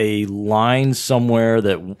there's a line somewhere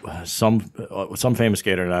that some famous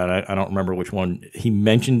skater, and I don't remember which one, he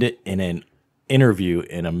mentioned it in an interview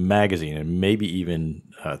in a magazine, and maybe even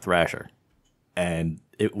Thrasher, and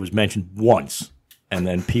it was mentioned once. And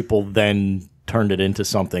then people then turned it into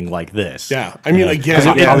something like this. Yeah, I mean, again,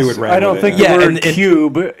 Hollywood ran I don't with think it. the word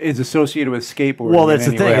cube is associated with skateboarding. Well, that's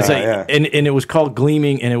the thing. Way. It's like, and it was called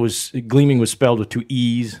Gleaming, and Gleaming was spelled with 2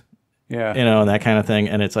 E's. Yeah. You know, and that kind of thing.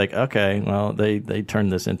 And it's like, okay, well, they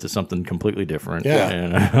turned this into something completely different. Yeah. You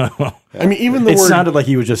know? I mean, even the it word sounded like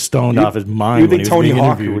he was just stoned off his mind. You think when he was Tony being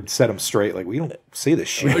Hawk interviewed. would set him straight? Like, we don't say this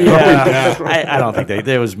shit. I don't think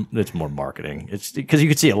it's more marketing. It's because you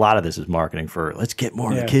could see a lot of this is marketing for let's get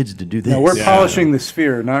more of the kids to do this. No, we're polishing the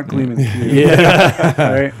sphere, not gleaming the cube.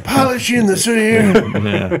 Yeah. Right? polishing the sphere,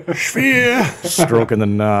 Stroking the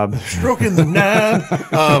knob. stroking the knob.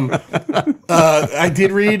 I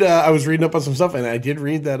did read. I was reading up on some stuff, and I did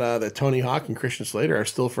read that Tony Hawk and Christian Slater are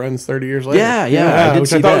still friends 30 years later. Yeah, I did which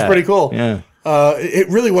see I thought was that. pretty cool. Yeah. It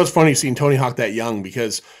really was funny seeing Tony Hawk that young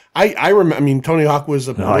because I remember. I mean, Tony Hawk was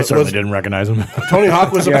a. No, I certainly didn't recognize him. Tony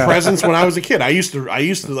Hawk was a presence when I was a kid. I used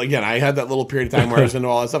to again. I had that little period of time where I was into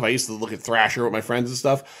all that stuff. I used to look at Thrasher with my friends and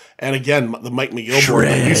stuff. And again, the Mike McGill board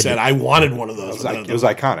that you said, I wanted one of those. It was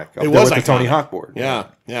iconic. It was the iconic. Tony Hawk board. Yeah,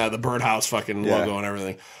 the birdhouse fucking logo and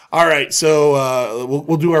everything. All right, so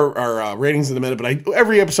we'll do our ratings in a minute. But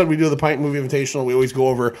every episode we do the Pint Movie Invitational, we always go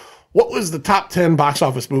over what was the top 10 box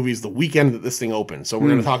office movies the weekend that this thing opened. So we're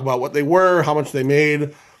going to talk about what they were, how much they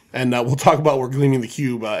made, and we'll talk about where Gleaming the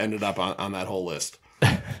Cube ended up on that whole list. All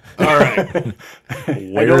right.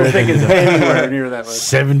 I don't think it's anywhere near that list.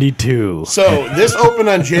 72. So this opened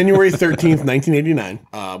on January 13th,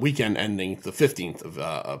 1989, weekend ending the 15th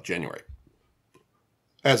of January.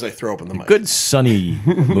 As I throw open the mic. Good sunny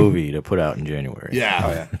movie to put out in January. Yeah.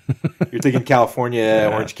 Oh, yeah. You're thinking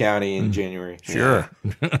California, Orange County in January. Sure.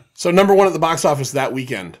 So number one at the box office that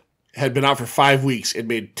weekend had been out for 5 weeks. It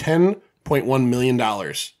made $10.1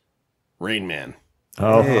 million. Rain Man.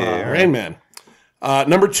 Oh, Rain Man.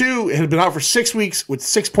 Number two, it had been out for 6 weeks with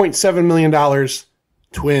 $6.7 million.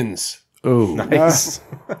 Twins. oh, Nice.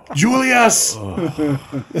 Julius.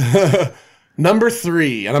 Number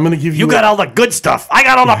three, and I'm going to give you... you got all the good stuff. I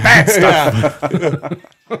got all the bad stuff.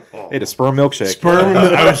 Hey, the sperm milkshake.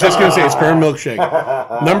 I was just going to say sperm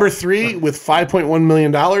milkshake. Number three, with $5.1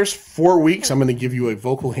 million, 4 weeks, I'm going to give you a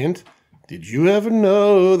vocal hint. Did you ever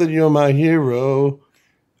know that you're my hero?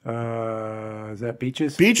 Is that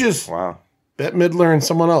Beaches? Beaches. Wow. Bette Midler and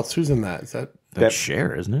someone else. Who's in that? Is that That's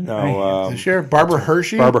Cher, isn't it? No, is it Cher? Barbara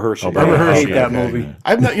Hershey? Barbara Hershey. Oh, Barbara I Hershey. hate that movie.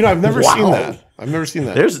 I've never seen that. I've never seen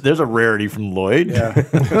that. There's a rarity from Lloyd.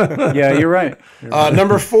 Yeah. Yeah, you're right.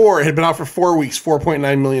 Number four, it had been out for 4 weeks,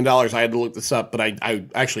 $4.9 million. I had to look this up, but I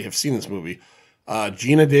actually have seen this movie.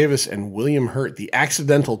 Gina Davis and William Hurt, The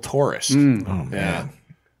Accidental Tourist. Oh, man.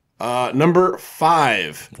 Yeah. Number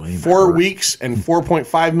five, William 4 Hurt. weeks and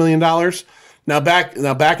 $4.5 million. Now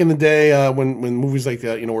back in the day when movies like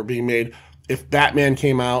that were being made, if Batman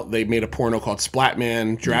came out, they made a porno called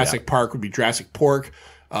Splatman. Jurassic Park would be Jurassic Pork.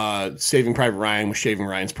 Saving Private Ryan was Shaving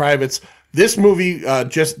Ryan's Privates. This movie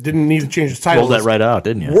just didn't need to change its title. Rolled that right out,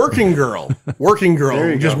 didn't you? Working Girl. Working Girl.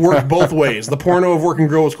 It just worked both ways. The porno of Working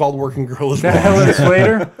Girl was called Working Girl as That well. Helen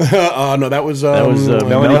Slater? No, that was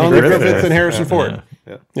Melanie Griffith and Harrison Ford.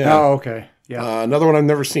 Yeah. Oh, okay. Yeah. Another one I've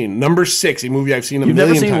never seen. Number six, a movie I've seen a You've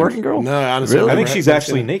million never seen times. Working Girl? No, honestly. Really? I I've think never she's seen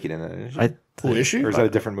actually it. naked in that. Isn't she? Oh, is she? Or is that a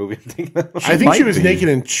different movie? I think might she was be. naked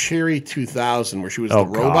in Cherry 2000, where she was the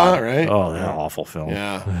God. robot, right? Oh, that awful film.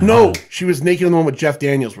 Yeah. No, she was naked in the one with Jeff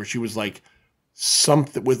Daniels, where she was like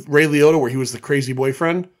something with Ray Liotta, where he was the crazy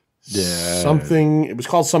boyfriend. Yeah. Something. It was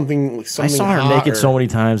called something. I Something saw her hot naked or- so many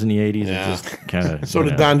times in the 80s. Yeah. It just kind of. So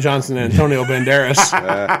did Don Johnson and Antonio Banderas.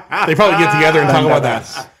 They probably get together and talk about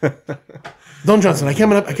that. Don Johnson, I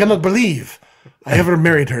cannot believe I ever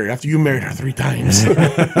married her after you married her 3 times.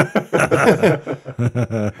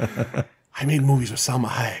 I made movies with Salma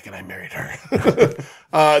Hayek and I married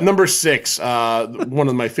her. Number six, one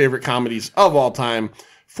of my favorite comedies of all time,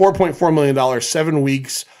 $4.4 million, 7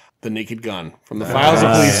 weeks, The Naked Gun from the Files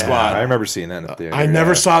of Police Squad. I remember seeing that in the theater. I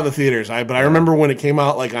never saw it in the theaters, but I remember when it came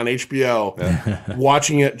out like on HBO,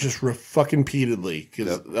 watching it just fucking repeatedly.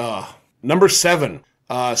 Number seven,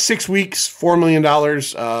 6 weeks, $4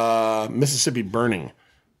 million, Mississippi Burning.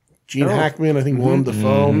 Gene Hackman, I think Willem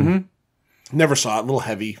Dafoe. Never saw it. A little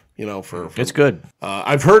heavy, for It's good.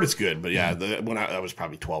 I've heard it's good, but yeah, when I was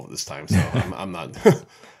probably 12 at this time, so I'm not.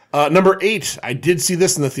 Number 8, I did see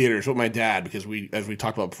this in the theaters with my dad because as we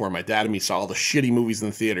talked about before, my dad and me saw all the shitty movies in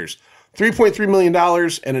the theaters. $3.3 million,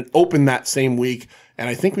 and it opened that same week. And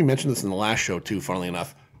I think we mentioned this in the last show too, funnily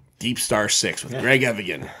enough. Deep Star 6 with Greg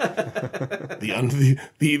Evigan.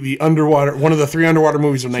 the underwater, one of the 3 underwater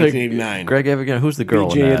movies of 1989. Greg Evigan, who's the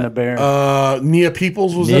girl BJ in and that? the Bear. Nia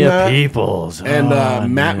Peoples was in Nia that. Peoples. And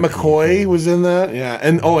Matt Nia McCoy was in that. Yeah.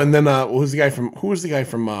 And then who was the guy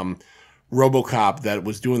from RoboCop that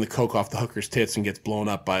was doing the coke off the hooker's tits and gets blown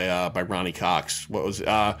up by Ronnie Cox? What was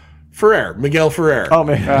Ferrer, Miguel Ferrer. Oh,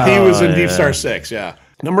 man. He was in yeah. Deep Star 6, yeah.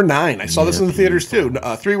 Number 9. I saw this in the theaters too.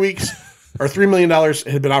 3 weeks or $3 million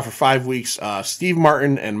had been out for 5 weeks. Steve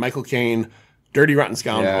Martin and Michael Caine, Dirty Rotten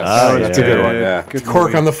Scoundrels. That's a good one. Yeah. Good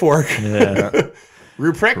cork on the fork. Yeah.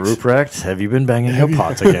 Ruprecht. Have you been banging your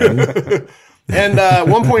pots again? And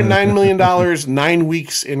 $1.9 million, 9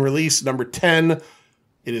 weeks in release. Number 10.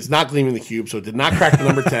 It is not Gleaming the Cube, so it did not crack the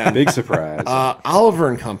number 10. Big surprise. Oliver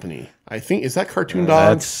and Company. I think, is that Cartoon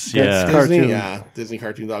Dogs? That's Disney? cartoon. Yeah, Disney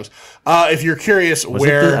Cartoon Dogs. If you're curious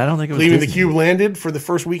where I don't think it was Gleaming the Disney. Cube landed for the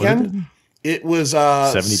first weekend, it was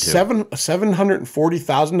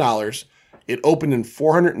 $740,000. It opened in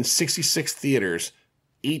 466 theaters,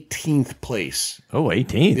 18th place. Oh,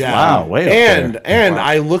 18th. Yeah. Wow, way up there. And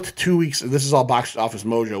I looked 2 weeks. This is all Box Office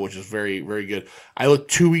Mojo, which is very, very good. I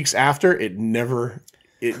looked 2 weeks after. It goes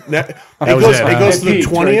to the peaked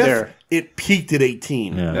right 20th. there. It peaked at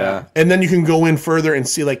 18. Yeah. And then you can go in further and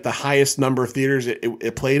see like the highest number of theaters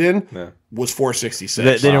it played in was 466.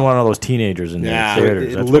 They didn't want all those teenagers in Yeah. the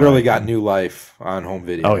theaters. It That's literally why. got new life on home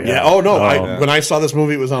video. Oh, yeah. Yeah. Oh no! When I saw this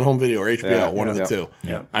movie, it was on home video or HBO, Yeah, one of the yeah. two.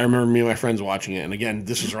 Yeah. I remember me and my friends watching it, and again,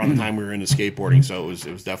 this was around the time we were into skateboarding, so it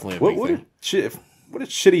was definitely a big thing. What a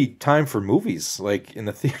shitty time for movies, like in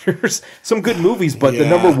the theaters. Some good movies, but the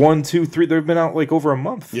number 1, 2, 3, they've been out like over a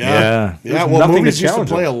month. Yeah. There's Well, nothing to movies used to challenge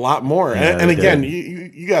play them. a lot more, Yeah, and they again,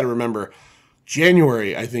 did. you got to remember.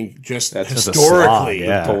 January, I think, just That's just a historically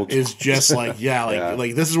slog, yeah. is just like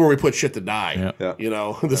like this is where we put shit to die. Yeah. Yeah. You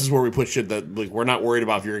know, this is where we put shit that like we're not worried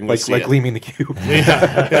about if you're going to see Like it. Gleaming the Cube.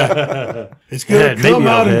 It's gonna Yeah, maybe come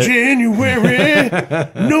out it'll in hit. January.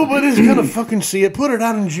 Nobody's gonna fucking see it. Put it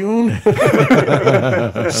out in June.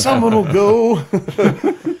 Someone will go.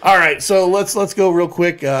 All right, so let's go real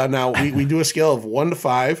quick. Now we do a scale of 1 to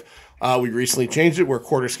 5. We recently changed it where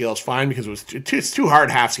quarter scale is fine because it's too hard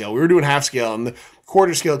half scale. We were doing half scale, and the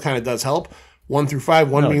quarter scale kind of does help. 1 through 5,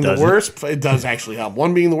 1 being the doesn't. worst. It does actually help.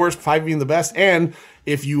 1 being the worst, 5 being the best. And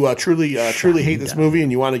if you truly hate this movie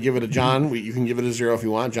and you want to give it a John, you can give it a 0 if you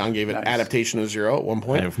want. John gave it adaptation a 0 at one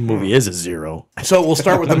point. And if the movie is a 0. So we'll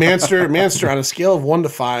start with the Manster. Manster, on a scale of 1 to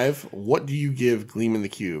 5, what do you give Gleaming the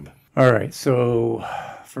Cube? All right, so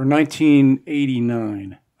for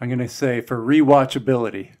 1989, I'm going to say for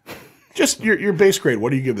rewatchability. Just your base grade. What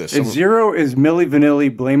do you give this? And 0 is Milli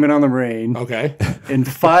Vanilli, Blame It on the Rain. Okay. And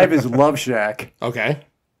 5 is Love Shack. Okay.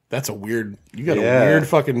 That's a weird. You got Yeah. a weird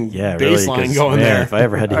fucking Yeah, baseline really, 'cause, going man, there. If I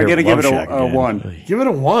ever had to hear I gotta Love give it Shack a again, 1. Give it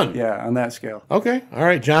a 1. Yeah, on that scale. Okay. All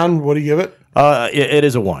right, John. What do you give it? It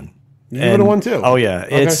is a 1. You give it a 1 too. Oh yeah,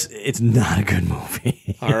 Okay. it's not a good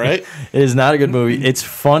movie. All right. It is not a good movie. It's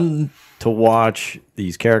fun to watch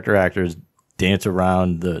these character actors dance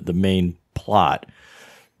around the main plot,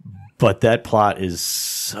 but that plot is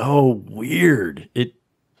so weird.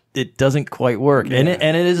 It doesn't quite work, and it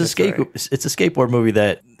is it's a skateboard movie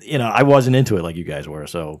that I wasn't into it like you guys were,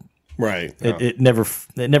 so Right. it never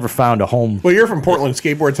found a home. Well, you're from Portland.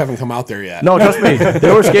 Skateboards haven't come out there yet. No, trust me,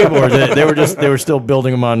 there were skateboards. They were still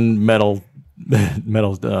building them on metal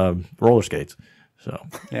roller skates. So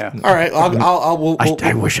Yeah. All right.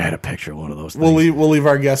 I wish I had a picture of one of those things. We'll leave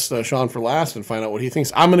our guest Sean for last and find out what he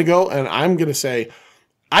thinks. I'm going to go, and I'm going to say,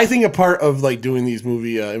 I think a part of like doing these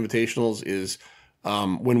movie invitationals is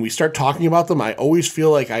when we start talking about them, I always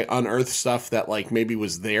feel like I unearth stuff that like maybe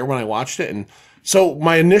was there when I watched it. And so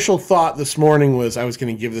my initial thought this morning was I was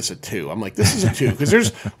going to give this a 2. I'm like, this is a 2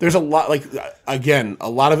 because there's a lot, like, again, a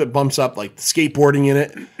lot of it bumps up, like skateboarding in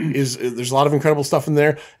it there's a lot of incredible stuff in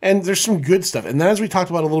there, and there's some good stuff. And then as we talked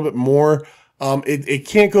about a little bit more, it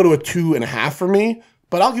can't go to a 2.5 for me,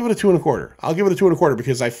 but I'll give it a 2.25. I'll give it a 2.25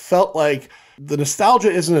 because I felt like the nostalgia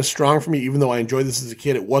isn't as strong for me, even though I enjoyed this as a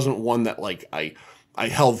kid. It wasn't one that like I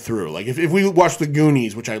held through. Like if we watched The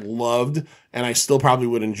Goonies, which I loved and I still probably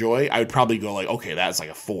would enjoy, I would probably go like, okay, that's like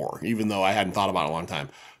a 4, even though I hadn't thought about it in a long time.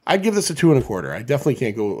 I'd give this a 2.25. I definitely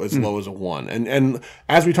can't go as low as a 1. And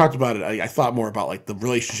as we talked about it, I thought more about like the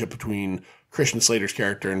relationship between Christian Slater's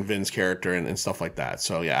character and Vin's character and stuff like that.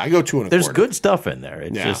 So yeah, I go 2.25. There's good stuff in there.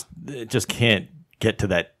 It just can't get to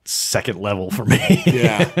that second level for me.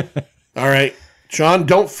 Yeah. All right, Sean,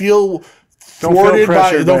 don't feel thwarted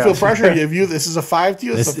by. Don't feel pressure. If you, this is a 5 to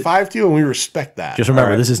you. It's a 5 to you, and we respect that. Just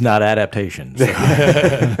remember, this is not adaptation. So.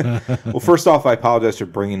 Well, first off, I apologize for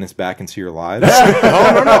bringing this back into your lives.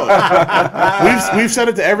 No. We've said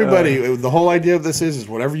it to everybody. The whole idea of this is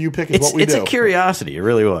whatever you pick is what we do. It's a curiosity. It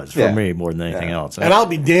really was for me more than anything else. And I'll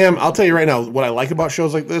be damned. I'll tell you right now, what I like about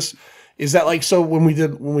shows like this is that, like, so when we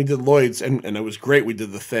did Lloyd's, and it was great, we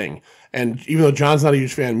did The Thing. And even though John's not a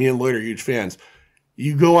huge fan, me and Lloyd are huge fans.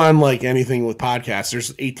 you go on like anything with podcasts. There's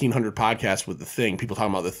 1,800 podcasts with The Thing. People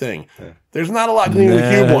talking about The Thing. There's not a lot of Gleaming the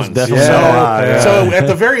Cube ones. So at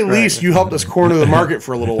the very least, you helped us corner the market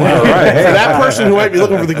for a little while. Right. For that person who might be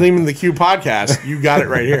looking for the Gleaming the Cube podcast, you got it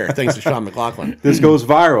right here. Thanks to Sean McLaughlin. This goes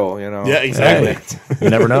viral, you know. Yeah, exactly. You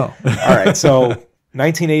never know. All right, so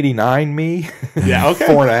 1989 me. Yeah, okay.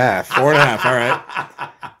 4.5. 4.5. All right.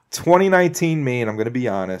 2019 me, and I'm going to be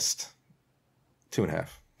honest, 2.5.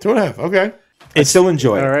 2.5. Okay. I still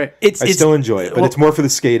enjoy it. All right. I still enjoy it, but it's more for the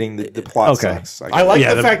skating. The plot sucks. I like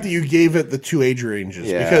the fact that you gave it the 2 age ranges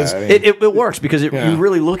because I mean, it works because you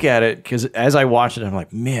really look at it because as I watch it, I'm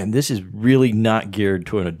like, man, this is really not geared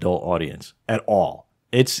to an adult audience at all.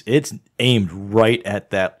 It's aimed right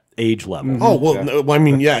at that age level. Oh well, no, I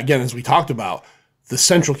mean, again, as we talked about, the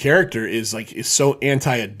central character is so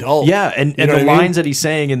anti-adult. Yeah, and the lines that he's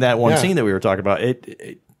saying in that one scene that we were talking about,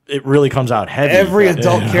 it really comes out heavy. Every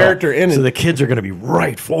adult character in it. So the kids are going to be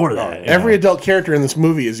right for that. Every adult character in this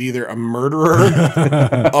movie is either a murderer,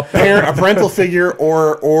 a parental figure,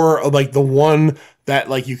 or like the one that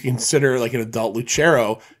like you consider like an adult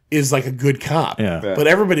Lucero is like a good cop. Yeah. But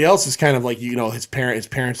everybody else is kind of like, his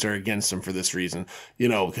parents are against him for this reason,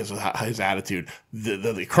 because of his attitude.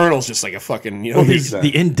 The Colonel's just like a fucking,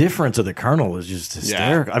 the indifference of the Colonel is just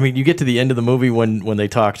hysterical. I mean, you get to the end of the movie when they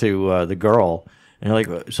talk to the girl. And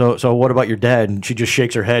you're like, so what about your dad? And she just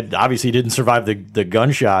shakes her head. Obviously, he didn't survive the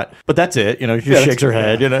gunshot, but that's it. She just shakes her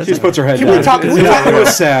head. She just puts her head down. It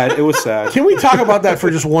was sad. It was sad. Can we talk about that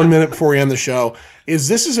for just 1 minute before we end the show?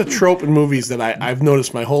 This is a trope in movies that I've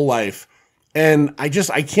noticed my whole life, and I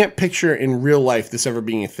can't picture in real life this ever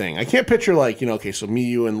being a thing. I can't picture so me,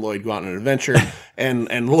 you, and Lloyd go out on an adventure,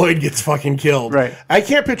 and Lloyd gets fucking killed. Right. I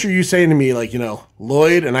can't picture you saying to me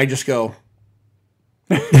Lloyd, and I just go.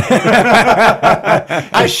 I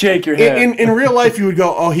shake your head. In real life, you would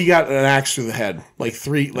go, "Oh, he got an axe through the head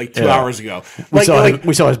 2 hours ago." We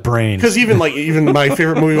saw his brain. Because even my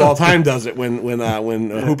favorite movie of all time does it when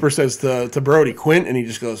Hooper says to Brody, "Quint," and he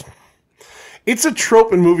just goes. It's a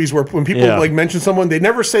trope in movies where when people mention someone, they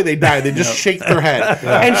never say they died; they just shake their head.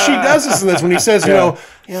 And she does this in this when he says,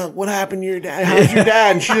 "What happened to your dad? How's your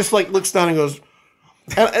dad?" And she just looks down and goes,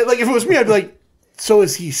 and, if it was me, I'd be like. So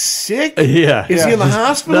is he sick? Yeah. Is he in the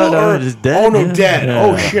hospital? No, he's dead. Oh, no, dead. Yeah.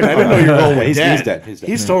 Oh, shit. I didn't know you were going with dead. He's dead.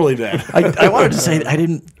 He's totally dead. I wanted to say,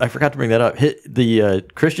 I forgot to bring that up. The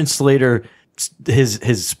Christian Slater,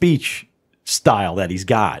 his speech style that he's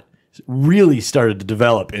got really started to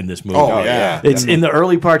develop in this movie. Oh, yeah. It's in the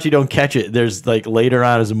early parts, you don't catch it. There's later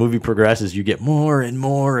on as the movie progresses, you get more and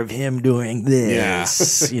more of him doing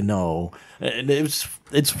this, and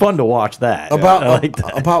it's fun to watch that.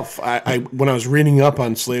 When I was reading up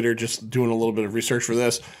on Slater, just doing a little bit of research for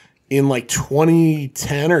this, in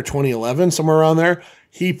 2010 or 2011, somewhere around there,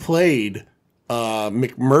 he played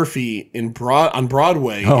McMurphy on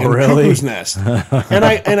Broadway in Cuckoo's Nest. And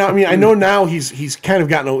I know now he's kind of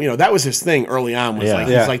gotten that was his thing early on was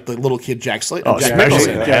he's like the little kid Jack Slater. Oh, Jack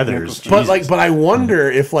especially Nicholson. Heathers. But I wonder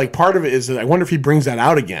if part of it is that I wonder if he brings that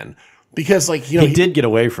out again. Because he did get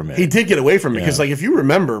away from it. He did get away from it because if you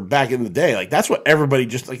remember back in the day, that's what everybody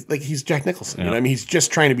just he's Jack Nicholson. You know what I mean? He's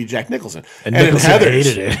just trying to be Jack Nicholson. And Nicholson in Heathers,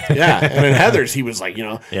 hated it. and in Heathers he was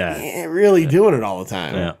really doing it all the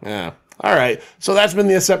time. Yeah. All right. So that's been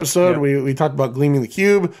this episode. Yeah. We talked about Gleaming the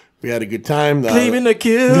Cube. We had a good time. Gleaming the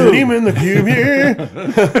Cube. Gleaming the Cube here.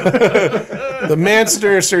 The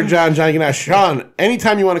Manster, Sir John Ganache. Sean,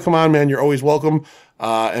 anytime you want to come on, man, you're always welcome.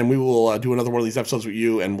 And we will do another one of these episodes with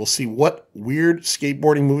you, and we'll see what weird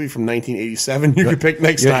skateboarding movie from 1987 you can pick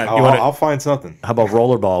next time. I'll find something. How about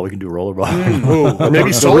Rollerball? We can do Rollerball. Or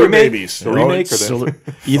maybe Solar Babies. The remake?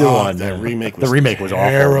 Either one. That remake was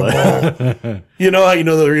terrible. Awful. You know how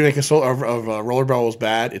the remake of Rollerball was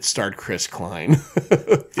bad? It starred Chris Klein.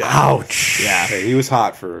 Ouch. Yeah. Hey, he was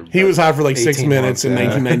hot for 6 minutes in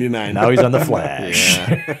 1999. Now he's on The Flash.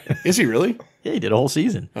 Yeah. Is he really? Yeah, he did a whole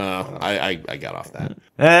season. I got off that.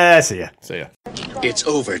 See ya. See ya. It's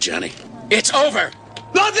over, Johnny. It's over.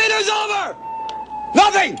 Nothing is over.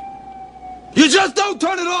 Nothing. You just don't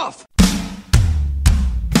turn it off.